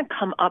 that's going to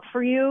come up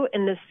for you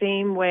in the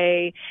same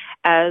way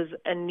as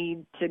a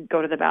need to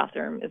go to the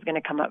bathroom is going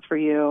to come up for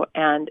you.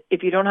 And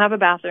if you don't have a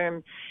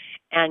bathroom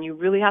and you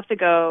really have to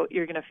go,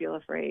 you're going to feel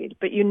afraid,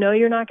 but you know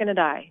you're not going to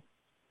die,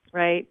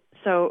 right?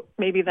 So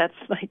maybe that's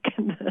like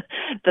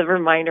the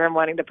reminder I'm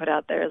wanting to put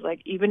out there is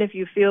like, even if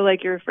you feel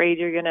like you're afraid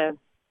you're going to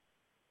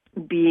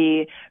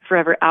be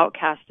forever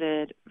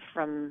outcasted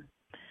from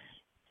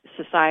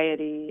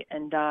society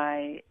and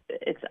die,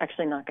 it's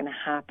actually not going to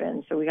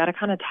happen. So we got to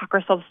kind of talk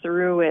ourselves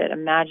through it,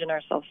 imagine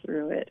ourselves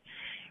through it,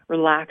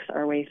 relax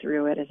our way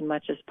through it as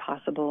much as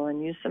possible,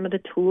 and use some of the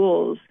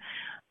tools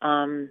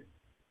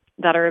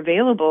that are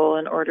available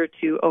in order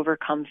to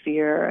overcome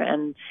fear.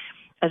 And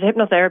as a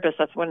hypnotherapist,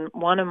 that's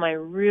one of my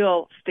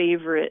real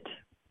favorite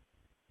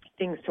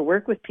things to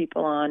work with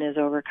people on is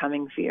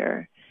overcoming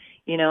fear,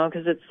 you know,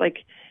 because it's like,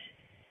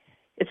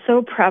 it's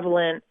so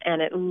prevalent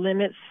and it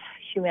limits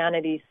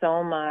humanity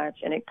so much,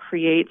 and it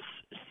creates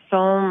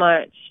so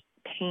much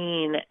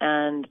pain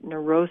and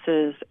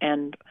neurosis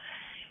and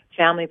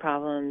family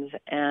problems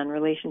and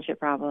relationship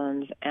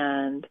problems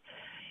and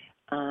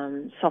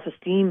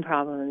self-esteem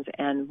problems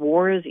and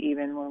wars,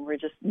 even when we're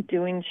just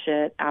doing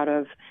shit out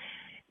of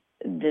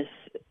this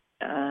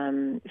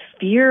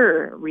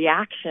fear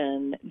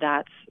reaction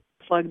that's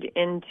plugged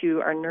into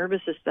our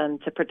nervous system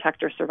to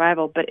protect our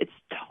survival, but it's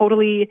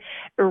totally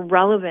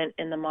irrelevant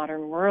in the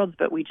modern world.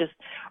 But we just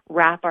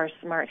wrap our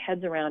smart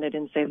heads around it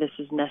and say, this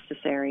is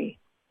necessary.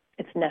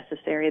 It's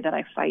necessary that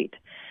I fight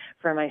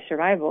for my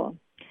survival.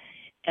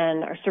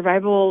 And our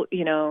survival,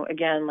 you know,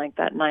 again, like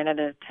that 9 out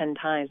of 10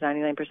 times,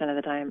 99% of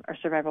the time, our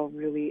survival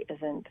really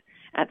isn't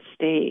at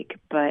stake.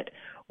 But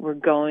we're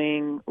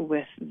going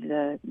with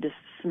the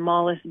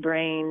smallest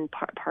brain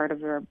part of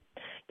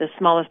the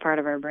smallest part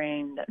of our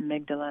brain, the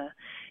amygdala,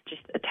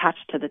 just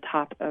attached to the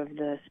top of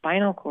the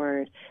spinal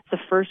cord. It's the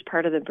first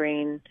part of the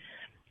brain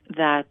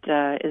that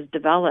is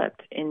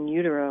developed in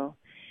utero.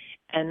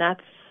 And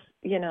that's,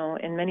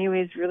 in many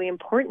ways really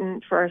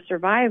important for our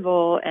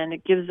survival. And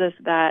it gives us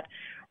that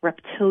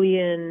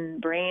reptilian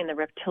brain, the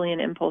reptilian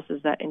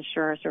impulses that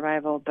ensure our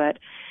survival. But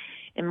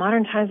in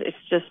modern times, it's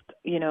just,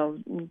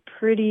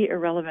 pretty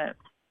irrelevant.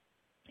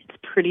 It's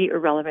pretty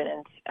irrelevant.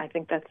 And I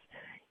think that's,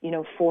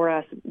 for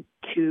us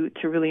to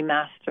really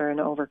master and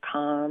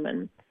overcome.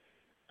 And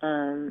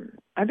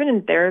I've been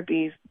in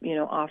therapy,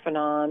 off and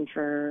on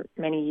for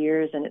many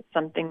years. And it's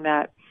something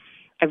that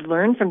I've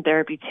learned from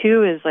therapy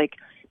too, is like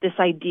this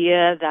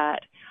idea that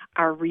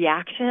our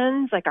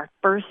reactions, like our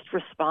first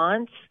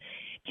response,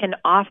 can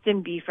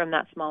often be from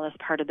that smallest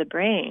part of the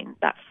brain,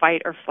 that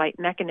fight or flight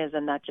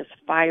mechanism that just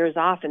fires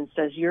off and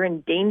says, you're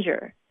in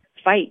danger,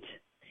 fight,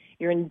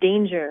 you're in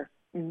danger,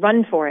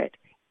 run for it,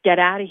 get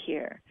out of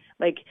here.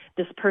 Like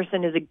this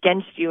person is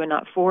against you and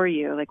not for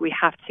you. Like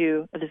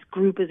this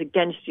group is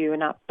against you and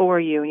not for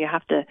you, and you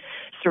have to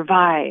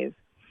survive.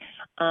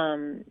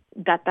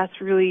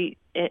 That's really,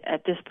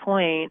 at this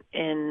point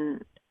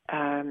in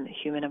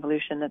human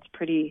evolution, that's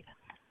pretty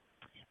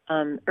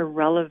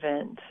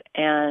irrelevant,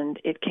 and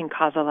it can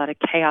cause a lot of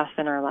chaos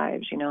in our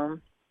lives.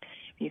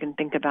 You can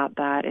think about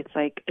that. It's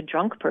like a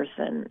drunk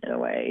person in a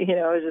way.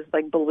 It's just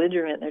like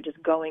belligerent. They're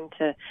just going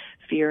to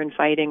fear and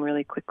fighting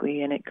really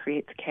quickly, and it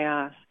creates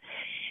chaos.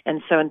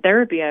 And so in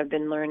therapy, I've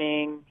been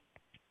learning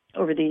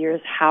over the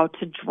years how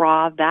to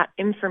draw that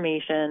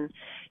information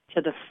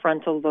to the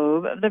frontal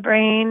lobe of the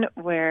brain,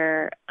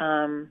 where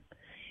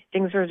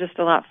things are just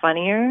a lot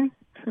funnier,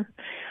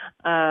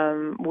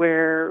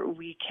 where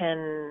we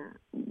can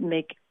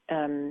make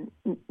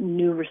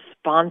new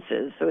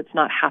responses, so it's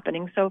not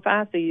happening so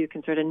fast, so you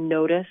can sort of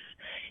notice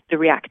the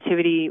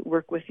reactivity,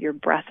 work with your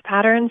breath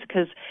patterns,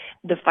 because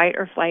the fight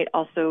or flight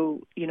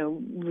also,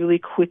 really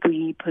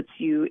quickly puts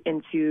you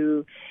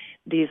into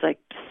these like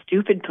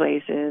stupid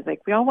places.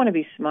 Like we all want to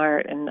be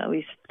smart and at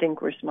least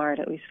think we're smart,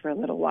 at least for a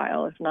little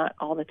while, if not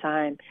all the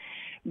time.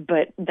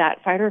 But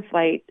that fight or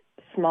flight,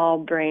 small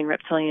brain,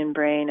 reptilian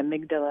brain,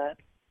 amygdala,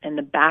 and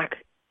the back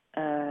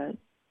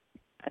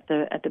at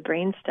the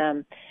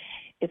brainstem,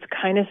 it's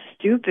kind of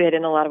stupid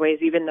in a lot of ways,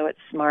 even though it's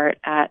smart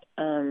at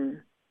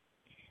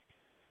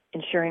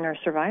ensuring our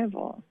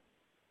survival.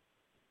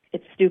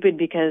 It's stupid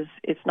because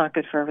it's not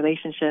good for our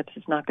relationships.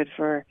 It's not good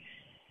for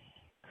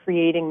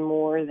creating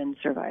more than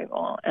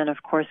survival. And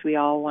of course, we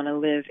all want to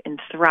live in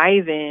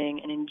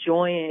thriving and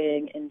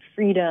enjoying and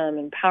freedom,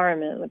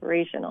 empowerment,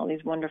 liberation, all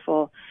these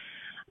wonderful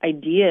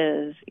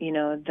ideas,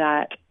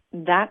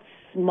 that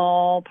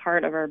small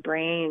part of our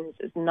brains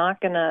is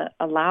not going to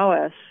allow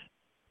us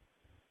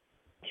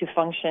to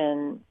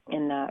function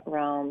in that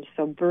realm.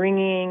 So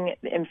bringing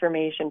the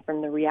information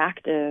from the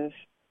reactive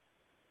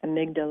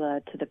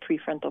amygdala to the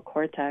prefrontal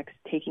cortex,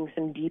 taking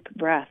some deep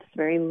breaths,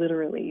 very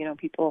literally.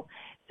 People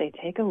say,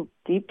 take a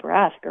deep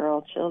breath,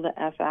 girl, chill the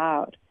F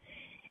out.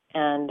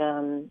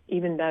 And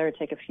even better,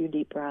 take a few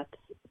deep breaths.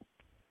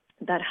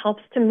 That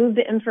helps to move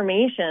the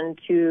information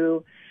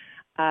to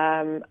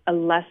a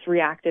less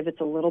reactive. It's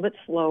a little bit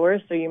slower,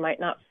 so you might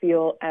not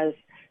feel as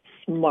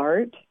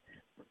smart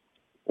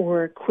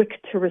or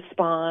quick to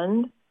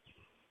respond.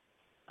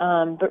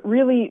 But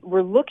really,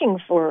 we're looking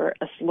for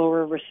a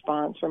slower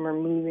response when we're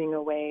moving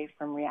away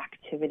from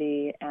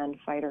reactivity and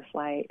fight or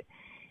flight.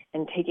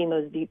 And taking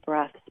those deep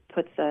breaths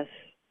puts us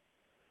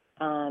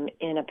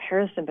in a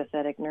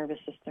parasympathetic nervous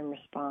system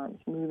response,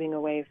 moving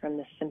away from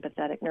the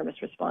sympathetic nervous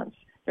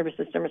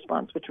system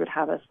response, which would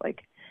have us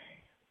like,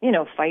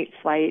 fight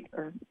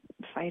or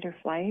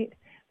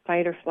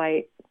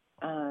flight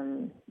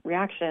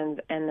reactions,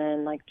 and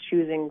then like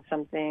choosing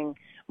something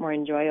more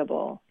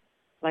enjoyable,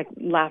 like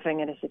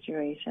laughing at a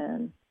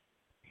situation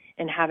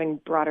and having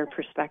broader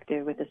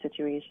perspective with the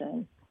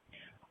situation,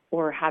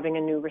 or having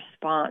a new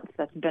response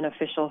that's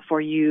beneficial for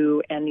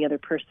you and the other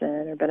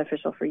person, or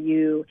beneficial for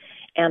you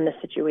and the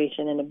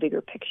situation in a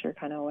bigger picture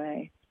kind of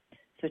way.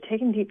 So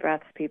taking deep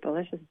breaths, people,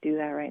 let's just do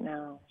that right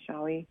now,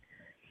 shall we?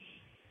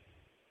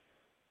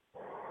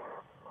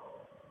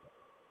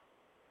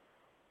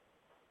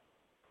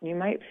 You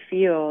might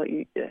feel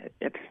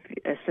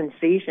a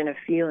sensation of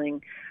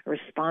feeling a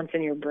response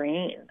in your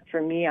brain.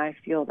 For me, I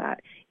feel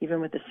that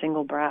even with a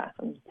single breath.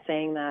 I'm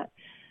saying that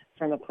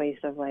from a place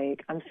of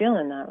like, I'm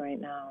feeling that right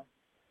now.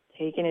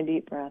 Taking a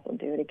deep breath. We'll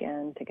do it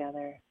again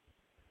together.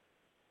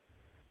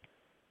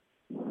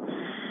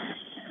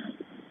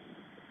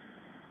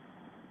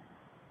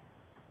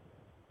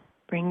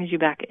 Brings you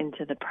back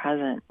into the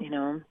present,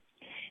 And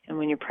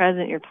when you're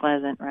present, you're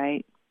pleasant,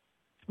 right?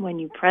 When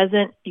you're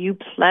present, you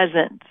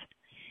pleasant.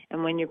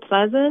 And when you're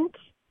pleasant,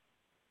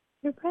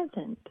 you're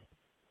present.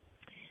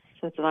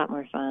 So it's a lot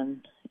more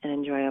fun and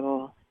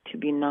enjoyable to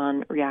be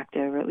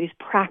non-reactive, or at least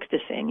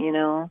practicing,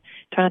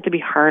 Try not to be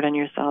hard on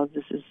yourselves.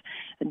 This is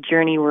a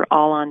journey we're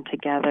all on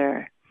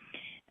together.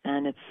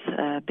 And it's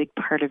a big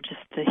part of just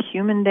the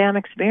human damn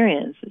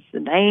experience. It's the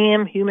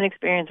damn human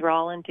experience we're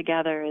all in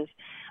together, is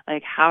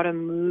like how to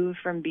move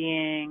from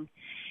being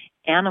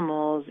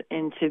animals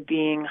into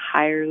being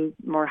higher,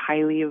 more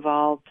highly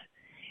evolved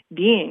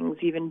beings,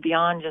 even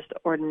beyond just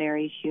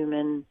ordinary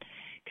human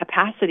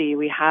capacity.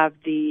 We have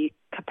the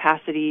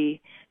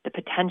capacity, the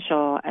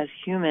potential as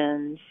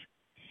humans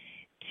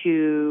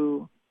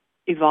to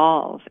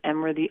evolve,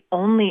 and we're the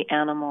only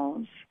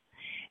animals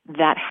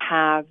that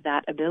have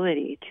that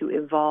ability to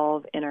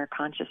evolve in our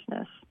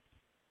consciousness.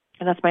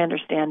 And that's my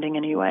understanding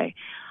anyway.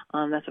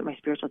 That's what my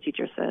spiritual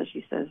teacher says.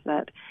 She says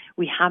that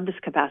we have this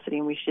capacity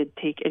and we should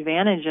take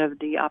advantage of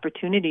the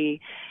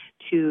opportunity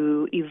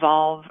to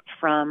evolve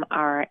from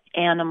our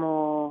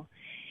animal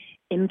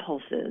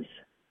impulses.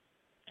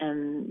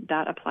 And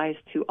that applies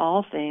to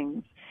all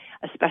things,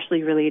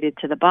 especially related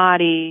to the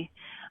body,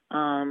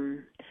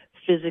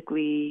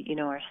 physically,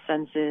 our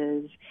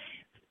senses,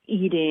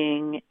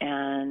 eating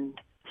and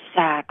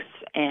sex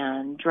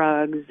and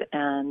drugs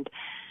and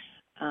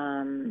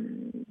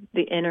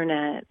the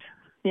internet.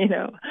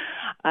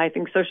 I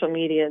think social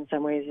media in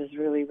some ways is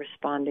really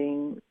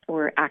responding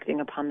or acting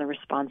upon the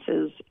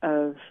responses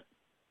of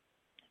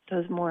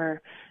those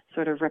more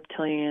sort of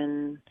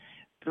reptilian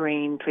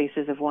brain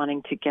places of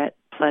wanting to get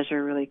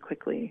pleasure really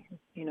quickly.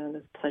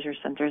 Those pleasure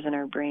centers in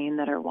our brain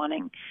that are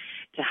wanting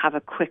to have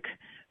a quick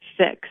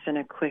fix and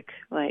a quick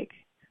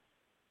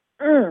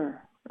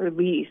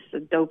release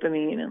of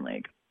dopamine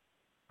and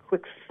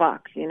quick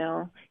fuck, Can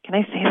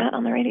I say that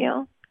on the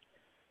radio?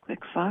 Quick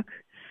fuck?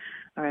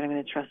 All right, I'm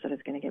going to trust that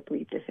it's going to get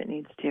bleeped if it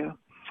needs to.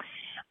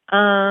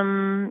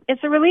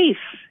 It's a relief,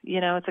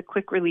 it's a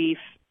quick relief,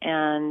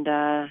 and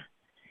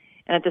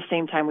at the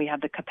same time we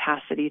have the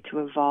capacity to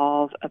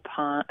evolve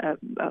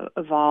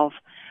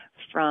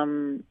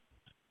from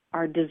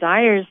our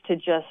desires to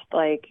just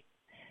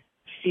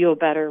feel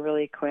better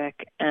really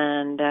quick.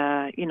 And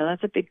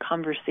that's a big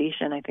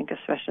conversation, I think,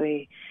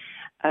 especially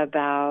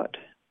about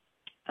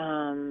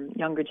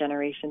younger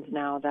generations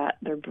now, that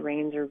their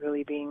brains are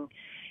really being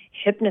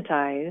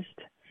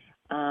hypnotized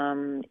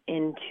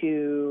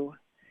into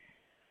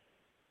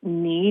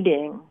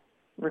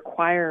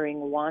requiring,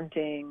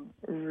 wanting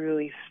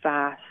really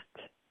fast,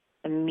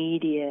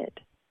 immediate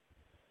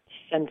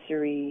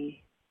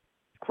sensory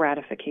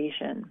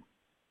gratification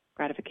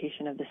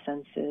of the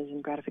senses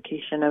and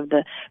gratification of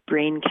the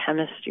brain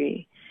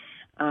chemistry.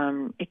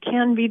 It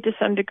can be, to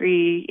some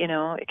degree,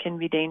 it can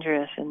be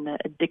dangerous in the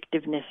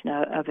addictiveness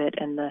of it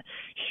and the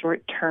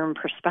short-term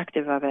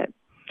perspective of it.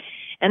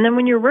 And then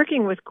when you're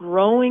working with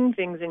growing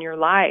things in your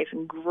life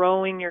and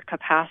growing your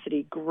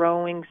capacity,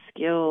 growing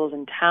skills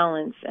and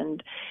talents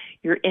and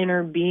your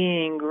inner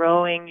being,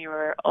 growing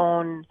your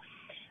own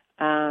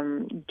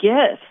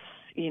gifts,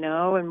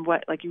 and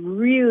what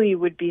really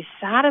would be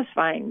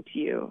satisfying to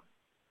you,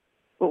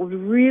 what would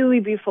really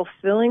be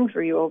fulfilling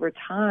for you over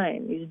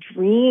time, these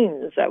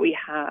dreams that we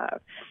have,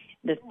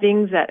 the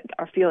things that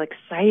feel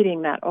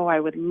exciting, that, I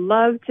would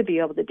love to be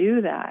able to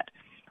do that,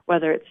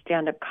 whether it's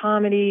stand-up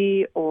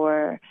comedy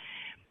or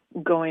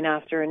going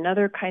after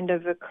another kind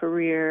of a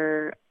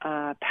career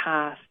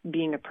path,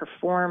 being a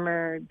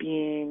performer,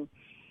 being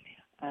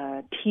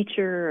a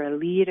teacher, a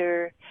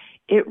leader.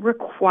 It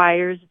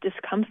requires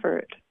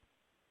discomfort.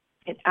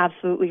 It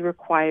absolutely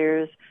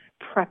requires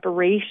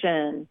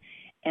preparation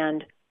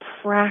and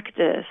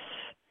practice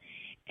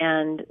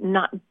and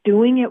not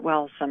doing it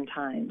well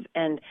sometimes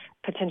and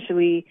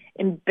potentially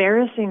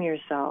embarrassing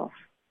yourself,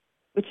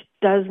 which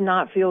does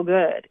not feel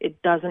good. It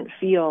doesn't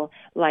feel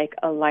like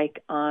a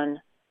like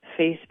on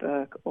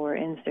Facebook or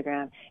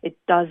Instagram. It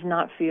does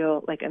not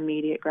feel like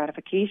immediate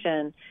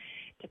gratification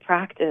to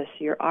practice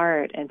your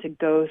art and to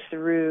go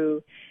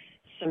through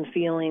some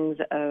feelings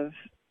of,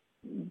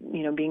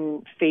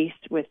 being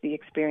faced with the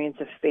experience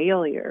of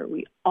failure.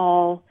 We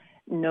all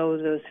know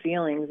those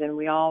feelings and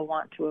we all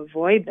want to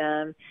avoid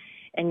them.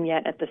 And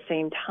yet at the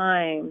same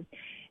time,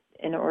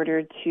 in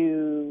order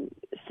to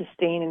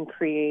sustain and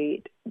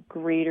create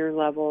greater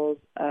levels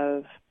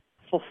of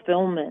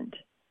fulfillment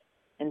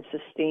and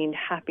sustained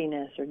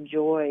happiness or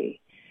joy,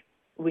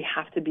 we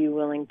have to be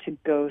willing to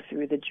go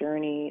through the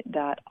journey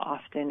that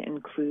often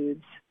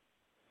includes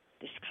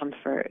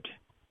discomfort.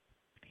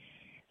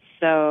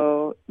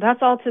 So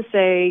that's all to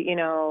say,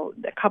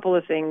 a couple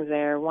of things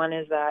there. One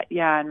is that,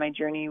 in my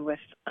journey with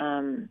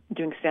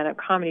doing stand-up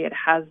comedy, it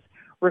has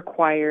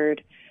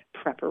required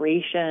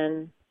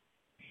preparation,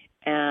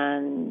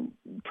 and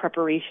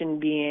preparation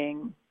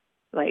being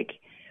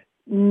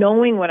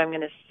knowing what I'm going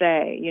to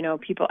say.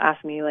 People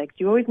ask me, do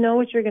you always know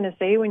what you're going to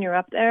say when you're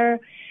up there?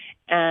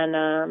 And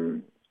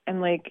I'm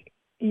like,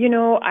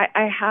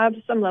 I have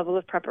some level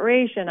of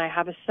preparation. I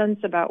have a sense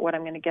about what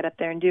I'm going to get up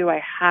there and do.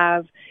 I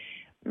have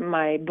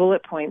my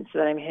bullet points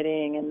that I'm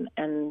hitting,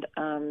 and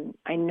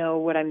I know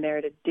what I'm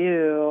there to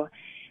do.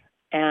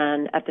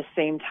 And at the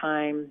same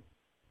time,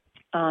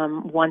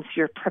 once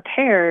you're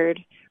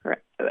prepared, or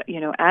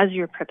as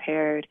you're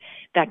prepared,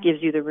 that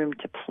gives you the room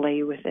to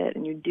play with it.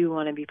 And you do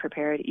want to be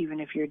prepared,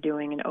 even if you're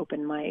doing an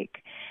open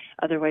mic.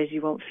 Otherwise,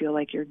 you won't feel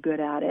like you're good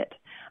at it.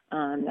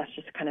 That's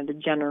just kind of the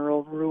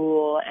general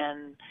rule.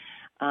 And,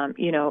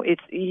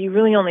 you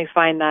really only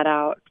find that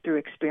out through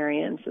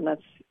experience. And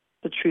that's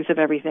the truth of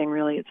everything,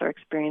 really. It's our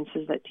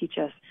experiences that teach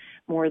us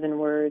more than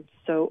words.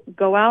 So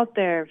go out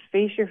there,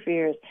 face your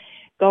fears,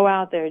 go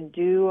out there,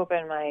 do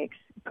open mics,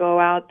 go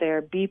out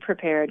there, be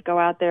prepared, go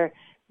out there,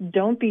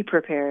 don't be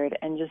prepared,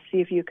 and just see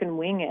if you can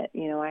wing it.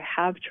 I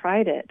have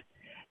tried it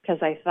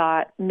because I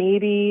thought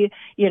maybe,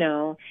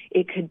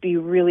 it could be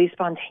really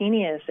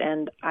spontaneous.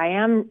 And I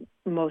am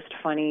most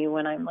funny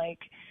when I'm like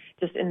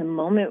just in the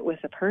moment with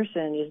a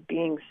person, just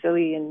being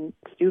silly and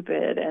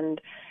stupid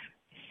and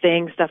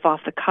saying stuff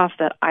off the cuff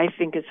that I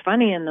think is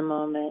funny in the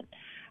moment.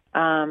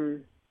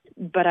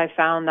 But I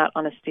found that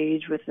on a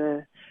stage with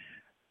a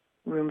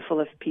room full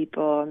of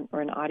people,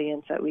 or an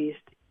audience at least,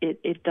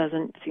 it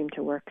doesn't seem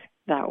to work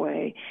that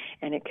way.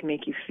 And it can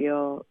make you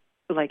feel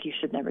like you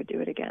should never do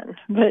it again.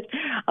 But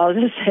I'll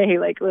just say,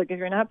 look, if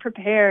you're not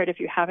prepared, if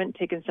you haven't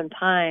taken some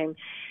time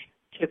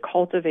to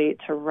cultivate,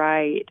 to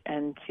write,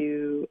 and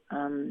to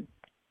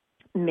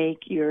make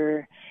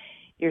your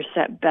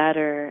set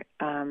better,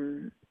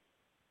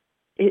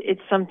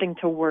 it's something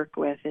to work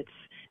with.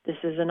 This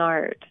is an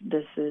art.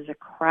 This is a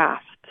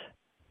craft.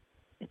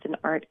 It's an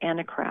art and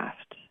a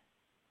craft,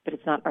 but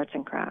it's not arts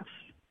and crafts.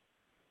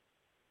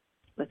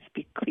 Let's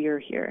be clear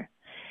here.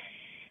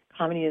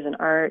 Comedy is an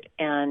art,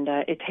 and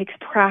it takes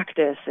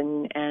practice.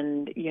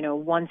 And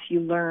once you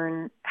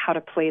learn how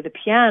to play the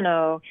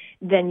piano,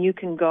 then you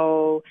can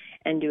go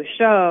and do a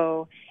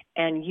show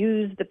and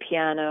use the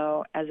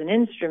piano as an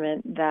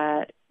instrument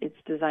that it's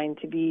designed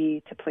to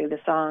be, to play the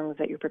songs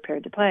that you're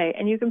prepared to play.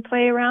 And you can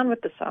play around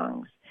with the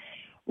songs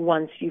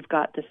once you've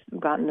gotten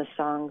the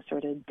song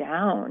sort of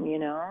down,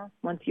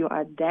 Once you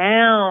are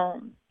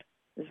down,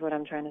 is what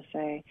I'm trying to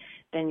say,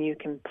 then you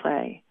can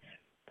play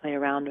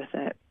around with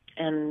it.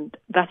 And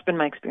that's been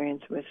my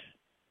experience with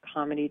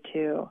comedy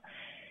too.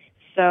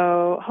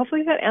 So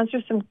hopefully that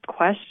answers some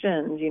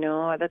questions.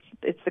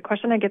 It's the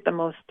question I get the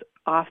most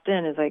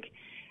often is like,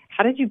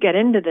 how did you get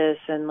into this?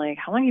 And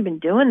how long have you been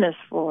doing this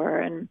for?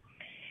 And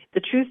the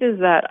truth is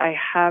that I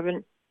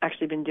haven't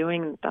actually been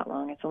doing it that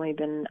long. It's only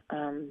been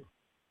a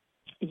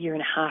year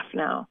and a half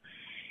now.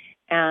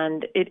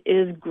 And it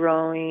is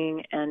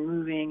growing and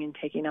moving and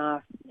taking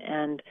off.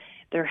 And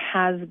there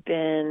has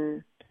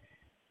been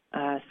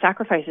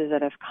sacrifices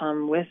that have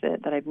come with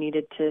it, that I've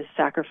needed to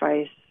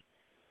sacrifice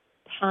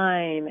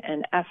time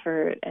and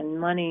effort and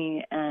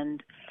money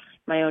and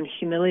my own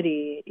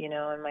humility,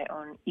 and my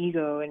own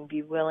ego, and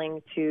be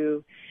willing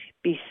to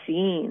be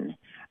seen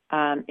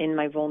in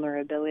my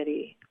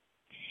vulnerability.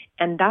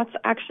 And that's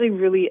actually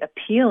really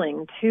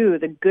appealing too.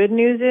 The good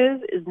news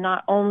is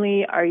not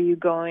only are you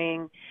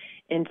going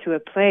into a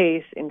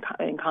place in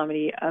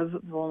comedy of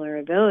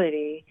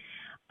vulnerability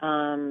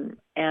and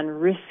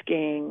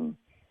risking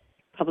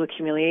public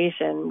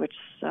humiliation, which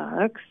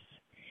sucks,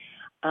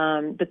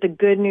 but the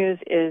good news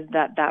is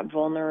that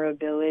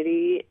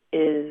vulnerability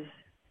is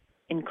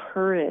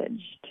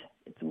encouraged,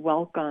 it's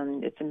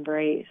welcomed, it's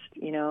embraced,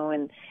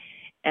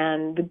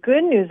 and the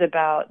good news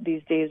about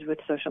these days with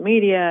social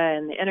media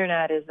and the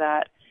internet is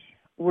that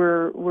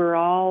we're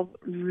all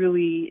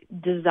really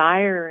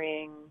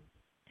desiring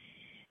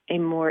a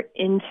more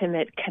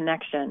intimate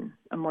connection,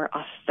 a more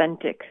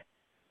authentic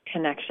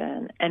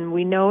connection. And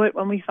we know it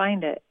when we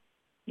find it,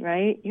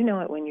 right? You know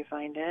it when you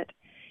find it.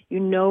 You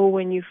know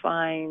when you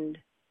find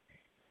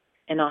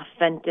an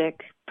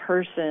authentic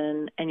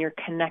person and you're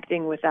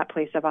connecting with that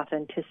place of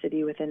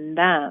authenticity within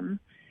them.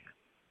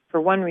 For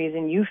one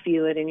reason, you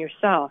feel it in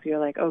yourself. You're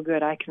like, oh,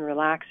 good, I can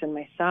relax in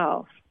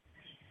myself.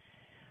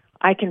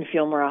 I can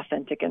feel more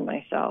authentic in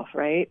myself,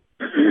 right?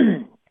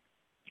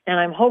 And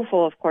I'm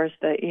hopeful, of course,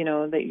 that,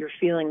 that you're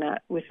feeling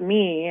that with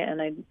me.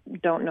 And I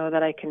don't know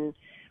that I can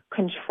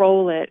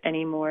control it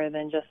any more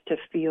than just to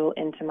feel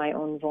into my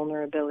own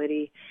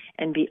vulnerability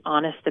and be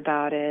honest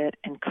about it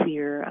and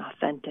clear,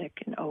 authentic,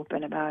 and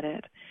open about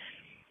it.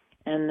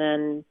 And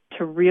then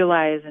to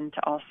realize and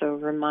to also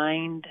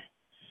remind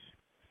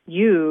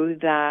you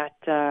that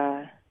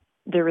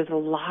there is a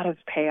lot of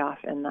payoff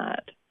in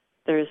that.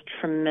 There is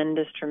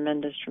tremendous,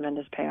 tremendous,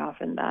 tremendous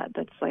payoff in that.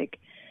 That's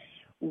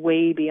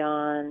way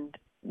beyond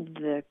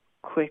the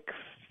quick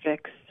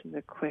fix,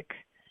 the quick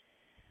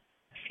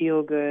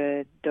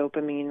feel-good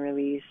dopamine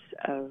release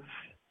of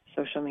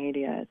social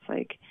media.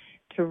 It's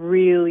to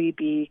really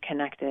be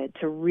connected,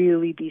 to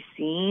really be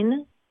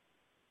seen,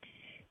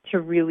 to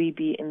really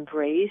be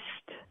embraced,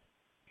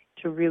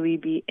 to really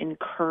be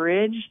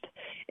encouraged.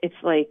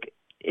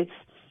 It's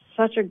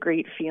such a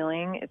great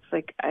feeling.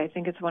 It's I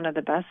think it's one of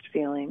the best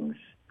feelings.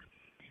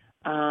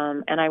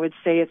 And I would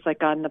say it's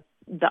on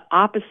the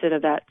opposite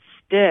of that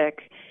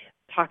stick,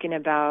 talking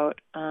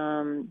about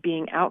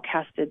being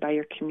outcasted by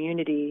your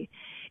community.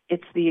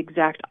 It's the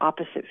exact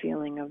opposite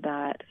feeling of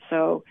that.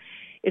 So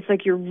it's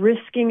you're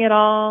risking it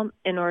all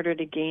in order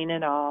to gain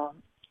it all.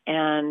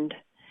 And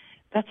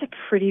that's a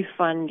pretty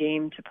fun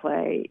game to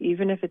play,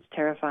 even if it's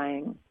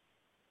terrifying.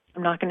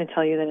 I'm not going to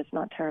tell you that it's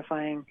not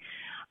terrifying,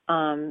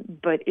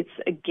 but it's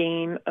a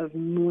game of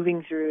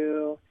moving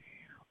through,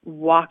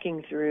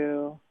 walking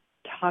through,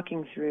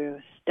 talking through,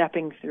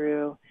 stepping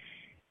through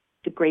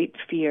the great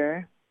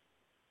fear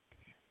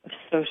of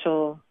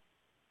social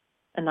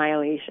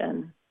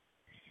annihilation.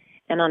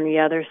 And on the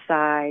other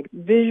side,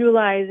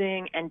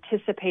 visualizing,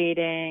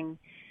 anticipating,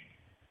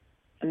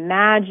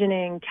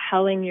 imagining,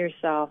 telling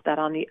yourself that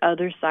on the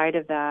other side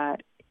of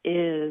that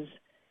is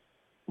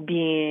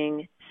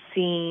being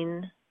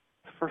seen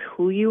for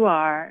who you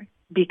are,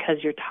 because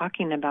you're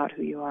talking about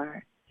who you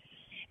are.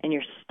 And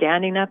you're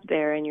standing up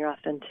there in your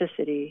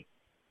authenticity.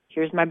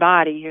 Here's my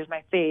body, here's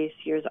my face,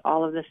 here's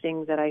all of the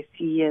things that I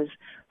see as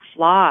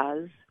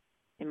flaws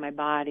in my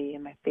body,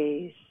 in my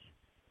face,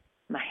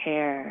 my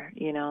hair,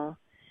 you know,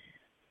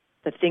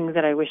 the things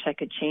that I wish I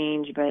could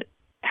change but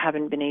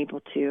haven't been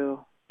able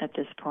to at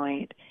this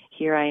point.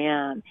 Here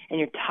I am. And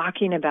you're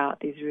talking about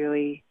these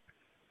really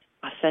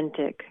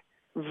authentic,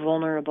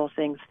 vulnerable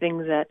things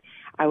that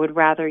I would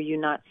rather you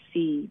not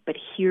see, but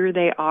here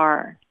they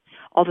are.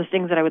 All the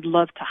things that I would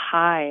love to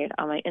hide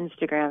on my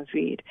Instagram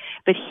feed,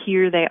 but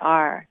here they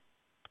are.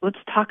 Let's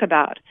talk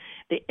about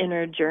the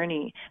inner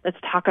journey. Let's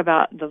talk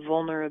about the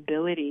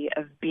vulnerability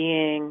of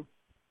being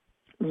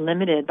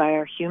limited by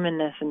our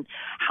humanness and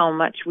how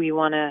much we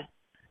want to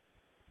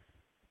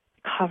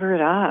cover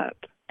it up.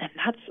 And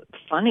that's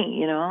funny,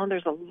 you know,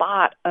 there's a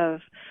lot of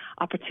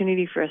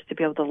opportunity for us to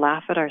be able to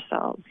laugh at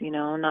ourselves, you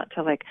know, not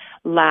to like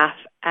laugh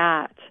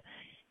at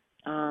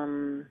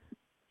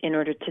in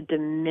order to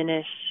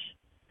diminish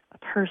a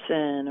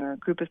person or a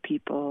group of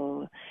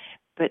people,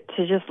 but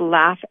to just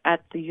laugh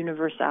at the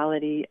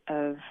universality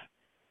of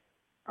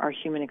our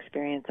human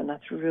experience. And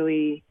that's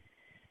really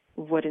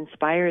what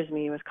inspires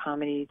me with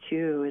comedy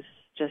too, is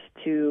just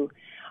to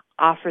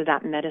offer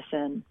that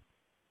medicine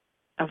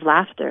of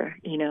laughter,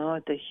 you know,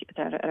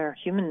 at our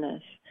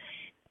humanness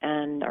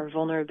and our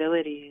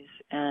vulnerabilities,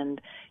 and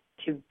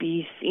to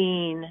be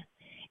seen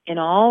in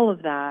all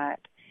of that,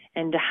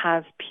 and to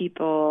have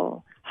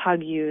people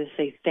hug you,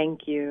 say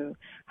thank you,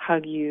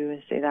 hug you,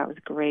 say that was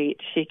great,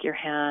 shake your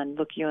hand,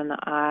 look you in the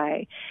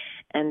eye,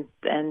 and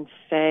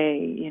say,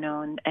 you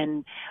know,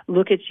 and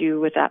look at you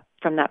with that,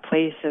 from that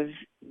place of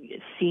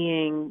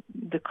seeing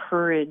the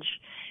courage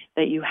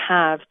that you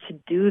have to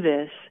do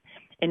this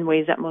in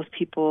ways that most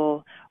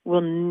people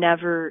will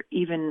never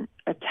even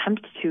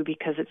attempt to,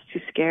 because it's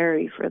too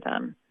scary for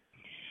them.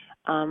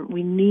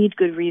 We need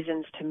good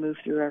reasons to move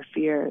through our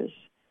fears.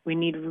 We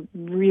need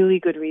really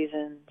good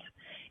reasons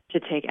to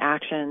take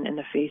action in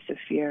the face of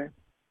fear.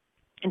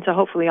 And so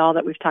hopefully all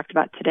that we've talked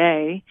about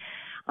today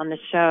on the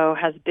show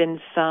has been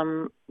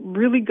some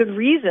really good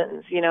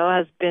reasons, you know,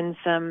 has been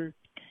some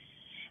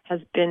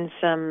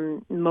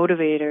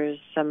motivators,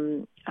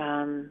 some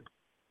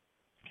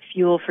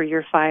fuel for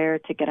your fire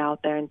to get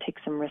out there and take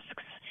some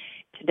risks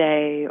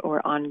today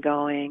or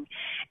ongoing.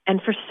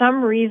 And for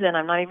some reason,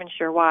 I'm not even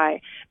sure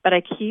why, but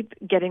I keep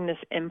getting this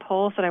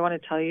impulse that I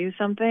want to tell you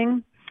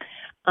something.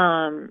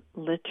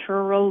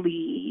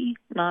 Literally,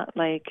 not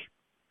like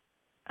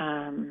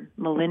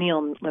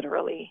millennial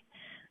literally.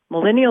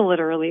 Millennial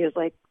literally is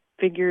like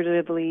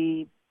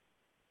figuratively,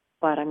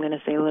 but I'm going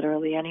to say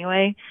literally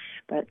anyway.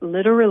 But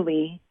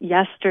literally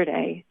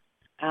yesterday,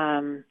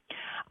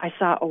 I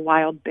saw a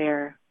wild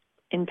bear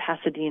in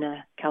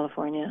Pasadena,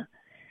 California.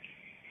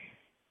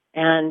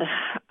 And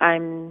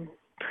I'm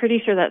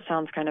pretty sure that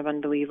sounds kind of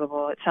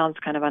unbelievable. It sounds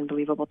kind of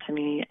unbelievable to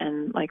me.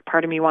 And like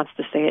part of me wants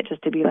to say it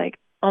just to be like,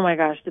 oh my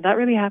gosh, did that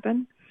really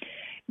happen?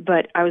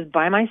 But I was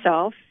by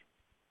myself.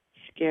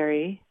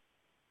 Scary.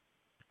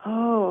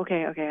 Oh,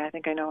 okay. I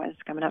think I know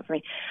what's coming up for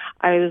me.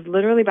 I was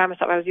literally by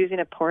myself. I was using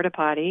a porta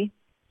potty.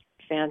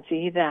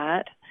 Fancy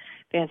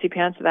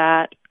pants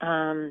that.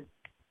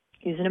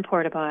 Using a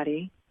porta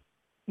potty.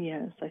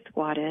 Yes, I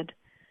squatted.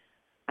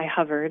 I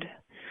hovered.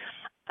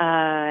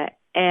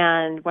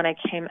 And when I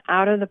came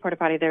out of the porta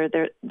potty,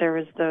 there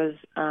was those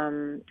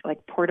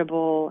like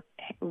portable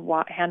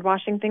hand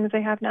washing things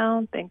they have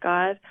now, thank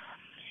God.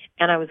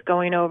 And I was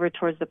going over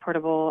towards the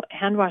portable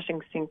hand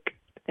washing sink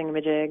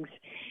thingamajigs,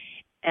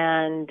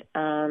 and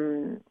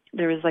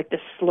there was like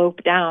this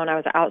slope down. I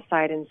was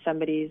outside in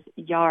somebody's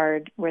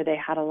yard where they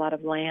had a lot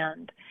of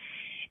land,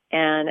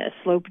 and a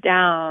slope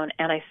down,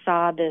 and I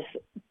saw this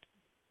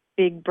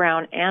big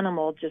brown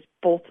animal just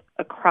bolt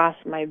across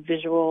my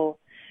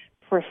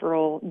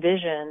peripheral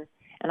vision.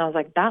 And I was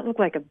like, that looked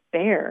like a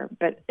bear,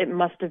 but it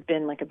must have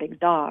been like a big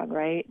dog,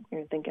 right?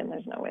 You're thinking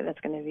there's no way that's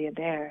going to be a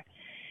bear.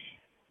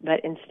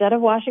 But instead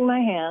of washing my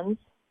hands,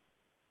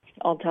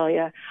 I'll tell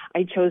you,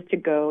 I chose to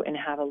go and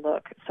have a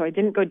look. So I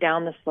didn't go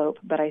down the slope,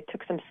 but I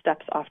took some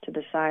steps off to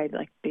the side,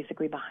 like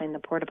basically behind the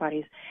porta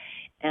potties.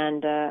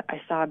 And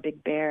I saw a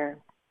big bear.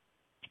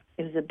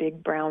 It was a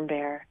big brown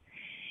bear.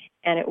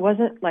 And it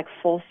wasn't like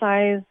full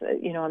size,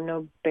 you know, I'm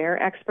no bear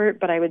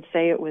expert, but I would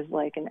say it was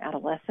like an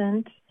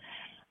adolescent.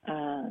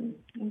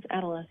 It was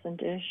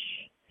adolescent-ish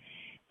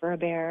for a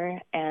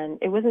bear, and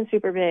it wasn't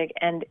super big,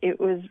 and it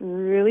was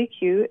really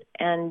cute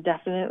and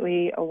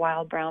definitely a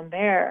wild brown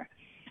bear.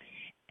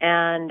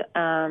 And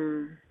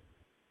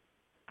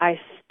I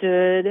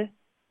stood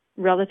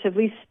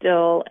relatively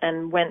still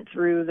and went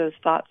through those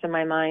thoughts in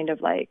my mind of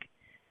like,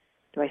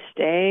 do I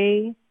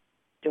stay?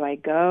 Do I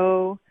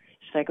go?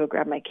 Should I go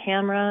grab my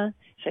camera?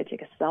 Should I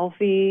take a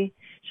selfie?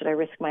 Should I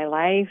risk my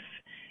life,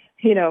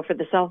 for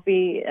the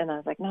selfie? And I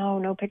was like,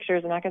 no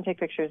pictures. I'm not going to take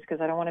pictures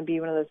because I don't want to be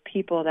one of those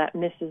people that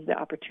misses the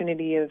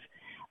opportunity of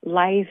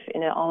life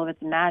and all of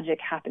its magic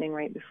happening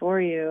right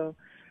before you,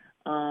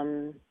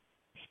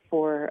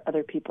 for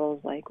other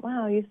people's like,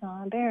 wow, you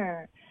saw a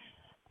bear.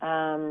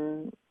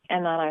 And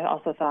then I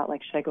also thought,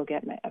 like, should I go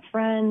get a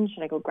friend?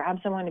 Should I go grab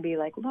someone to be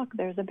like, look,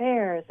 there's a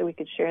bear, so we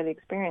could share the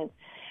experience?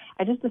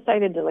 I just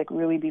decided to, like,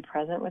 really be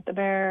present with the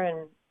bear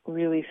and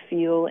really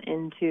feel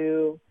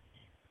into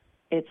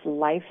its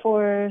life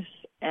force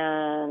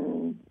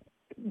and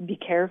be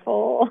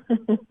careful.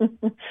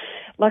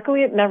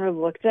 Luckily, it never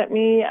looked at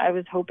me. I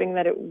was hoping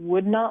that it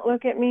would not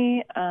look at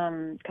me,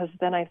 because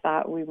then I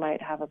thought we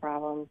might have a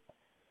problem.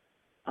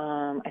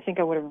 I think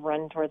I would have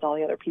run towards all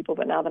the other people,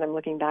 but now that I'm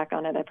looking back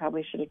on it, I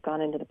probably should have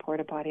gone into the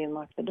porta potty and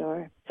locked the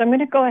door. So I'm going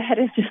to go ahead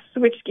and just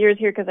switch gears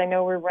here because I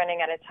know we're running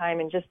out of time.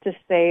 And just to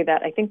say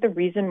that I think the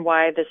reason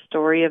why the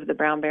story of the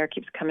brown bear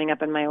keeps coming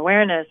up in my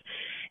awareness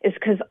is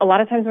because a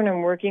lot of times when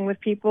I'm working with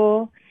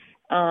people,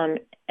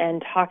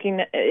 and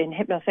talking in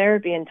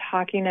hypnotherapy and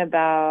talking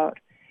about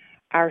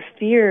our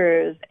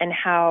fears and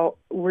how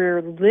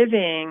we're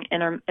living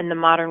in the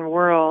modern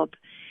world,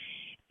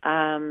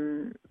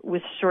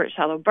 with short,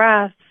 shallow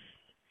breaths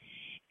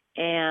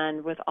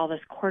and with all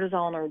this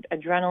cortisol and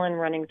adrenaline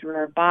running through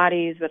our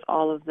bodies, with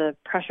all of the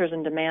pressures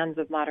and demands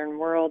of modern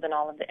world and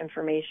all of the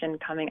information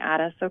coming at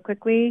us so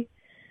quickly,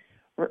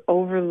 we're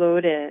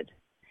overloaded.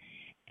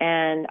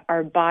 And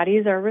our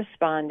bodies are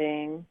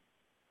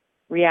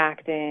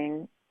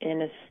reacting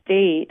in a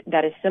state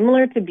that is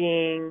similar to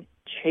being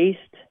chased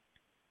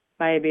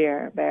by a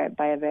bear,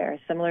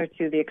 similar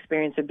to the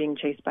experience of being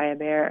chased by a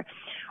bear,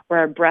 where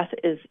our breath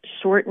is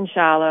short and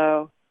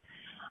shallow,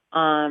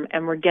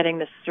 and we're getting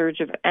this surge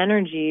of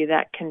energy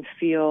that can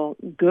feel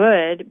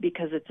good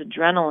because it's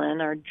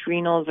adrenaline. Our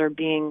adrenals are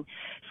being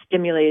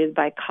stimulated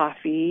by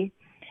coffee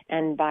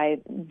and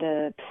by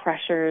the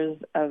pressures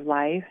of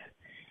life,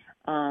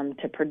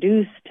 to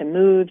produce, to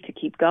move, to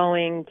keep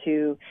going,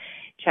 to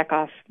check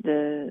off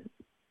the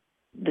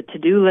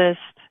to-do list.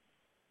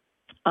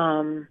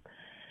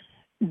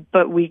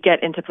 But we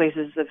get into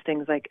places of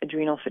things like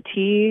adrenal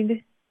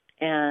fatigue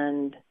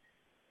and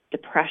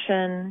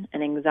depression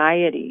and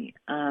anxiety.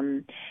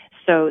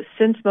 So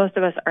since most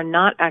of us are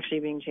not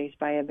actually being chased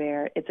by a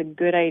bear, it's a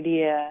good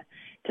idea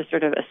to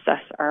sort of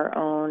assess our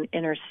own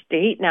inner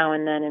state now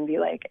and then and be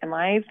like, am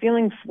I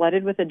feeling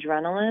flooded with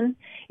adrenaline?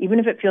 Even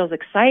if it feels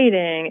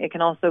exciting, it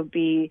can also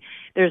be,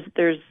 there's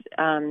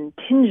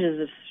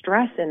tinges of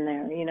stress in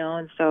there,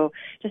 and so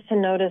just to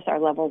notice our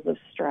levels of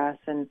stress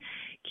and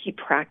keep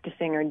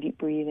practicing our deep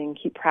breathing,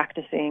 keep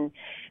practicing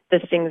the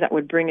things that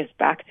would bring us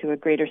back to a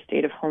greater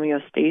state of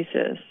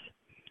homeostasis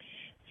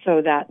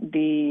so that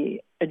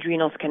the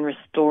adrenals can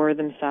restore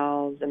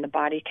themselves and the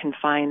body can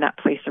find that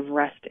place of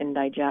rest and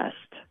digest,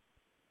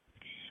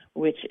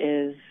 which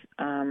is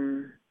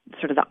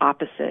sort of the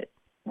opposite,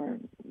 or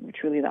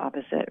truly the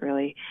opposite,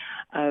 really,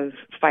 of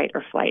fight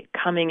or flight,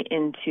 coming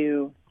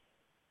into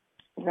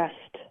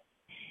rest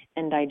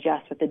and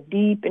digest with the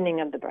deepening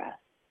of the breath,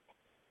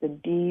 the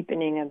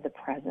deepening of the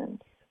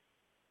presence.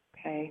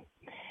 Okay.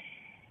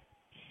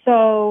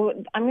 So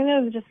I'm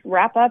going to just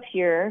wrap up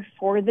here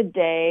for the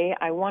day.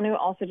 I want to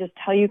also just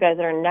tell you guys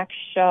that our next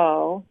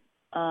show,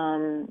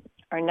 our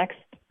next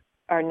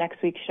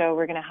week's show,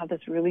 we're going to have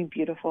this really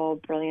beautiful,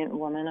 brilliant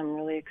woman I'm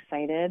really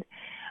excited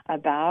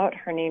about.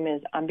 Her name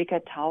is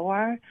Ambika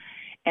Talwar,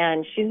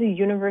 and she's a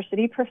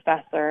university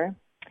professor.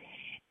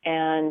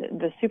 And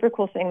the super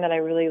cool thing that I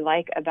really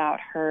like about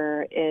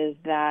her is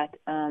that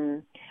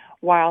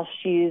while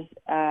she's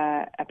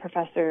a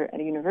professor at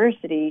a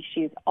university,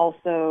 she's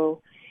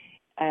also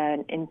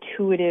an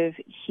intuitive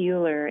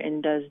healer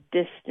and does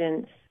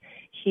distance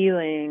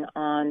healing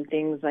on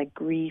things like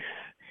grief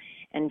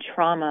and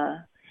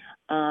trauma,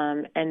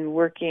 and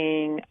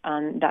working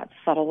on that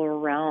subtler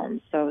realm.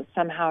 So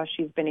somehow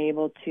she's been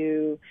able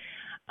to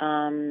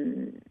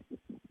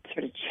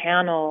sort of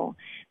channel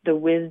the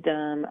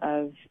wisdom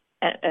of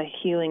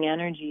healing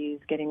energies,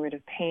 getting rid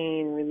of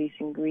pain,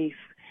 releasing grief,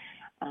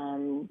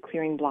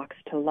 clearing blocks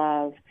to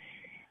love,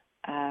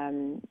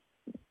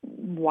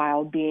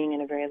 while being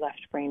in a very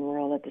left brain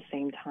world at the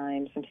same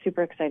time. So I'm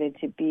super excited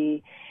to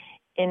be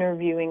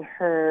interviewing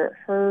her.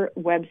 Her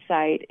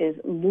website is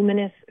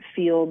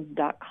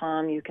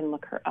luminousfield.com. You can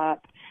look her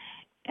up.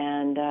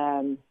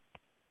 And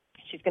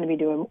she's going to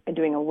be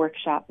doing a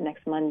workshop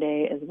next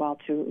Monday as well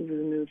to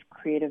remove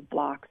creative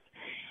blocks.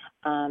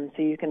 So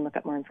you can look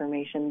up more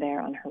information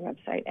there on her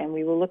website. And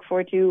we will look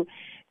forward to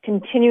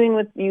continuing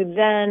with you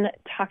then,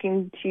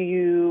 talking to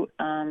you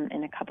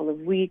in a couple of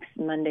weeks,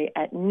 Monday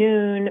at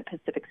noon,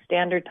 Pacific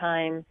Standard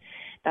Time.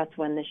 That's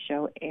when the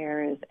show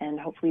airs. And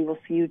hopefully we'll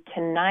see you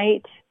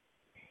tonight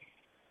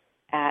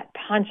at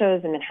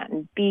Poncho's in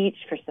Manhattan Beach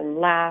for some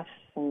laughs,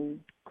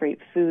 some great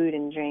food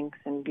and drinks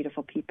and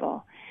beautiful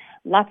people.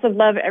 Lots of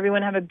love,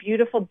 everyone. Have a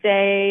beautiful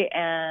day,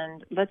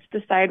 and let's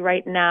decide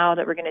right now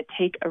that we're going to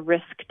take a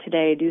risk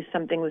today, do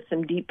something with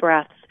some deep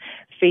breaths,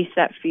 face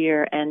that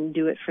fear, and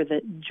do it for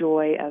the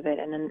joy of it,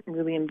 and then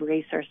really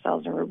embrace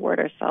ourselves and reward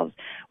ourselves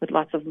with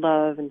lots of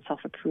love and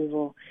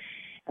self-approval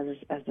as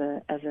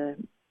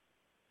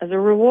a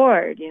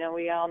reward. You know,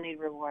 we all need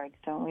rewards,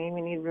 don't we?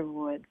 We need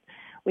rewards.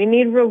 We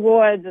need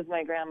rewards, as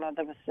my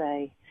grandmother would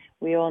say.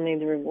 We all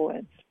need the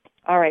rewards.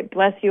 All right,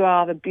 bless you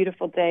all. Have a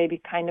beautiful day.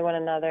 Be kind to one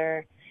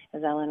another,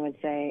 as Ellen would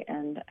say,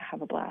 and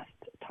have a blast.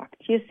 Talk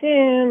to you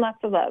soon. Lots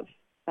of love.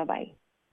 Bye-bye.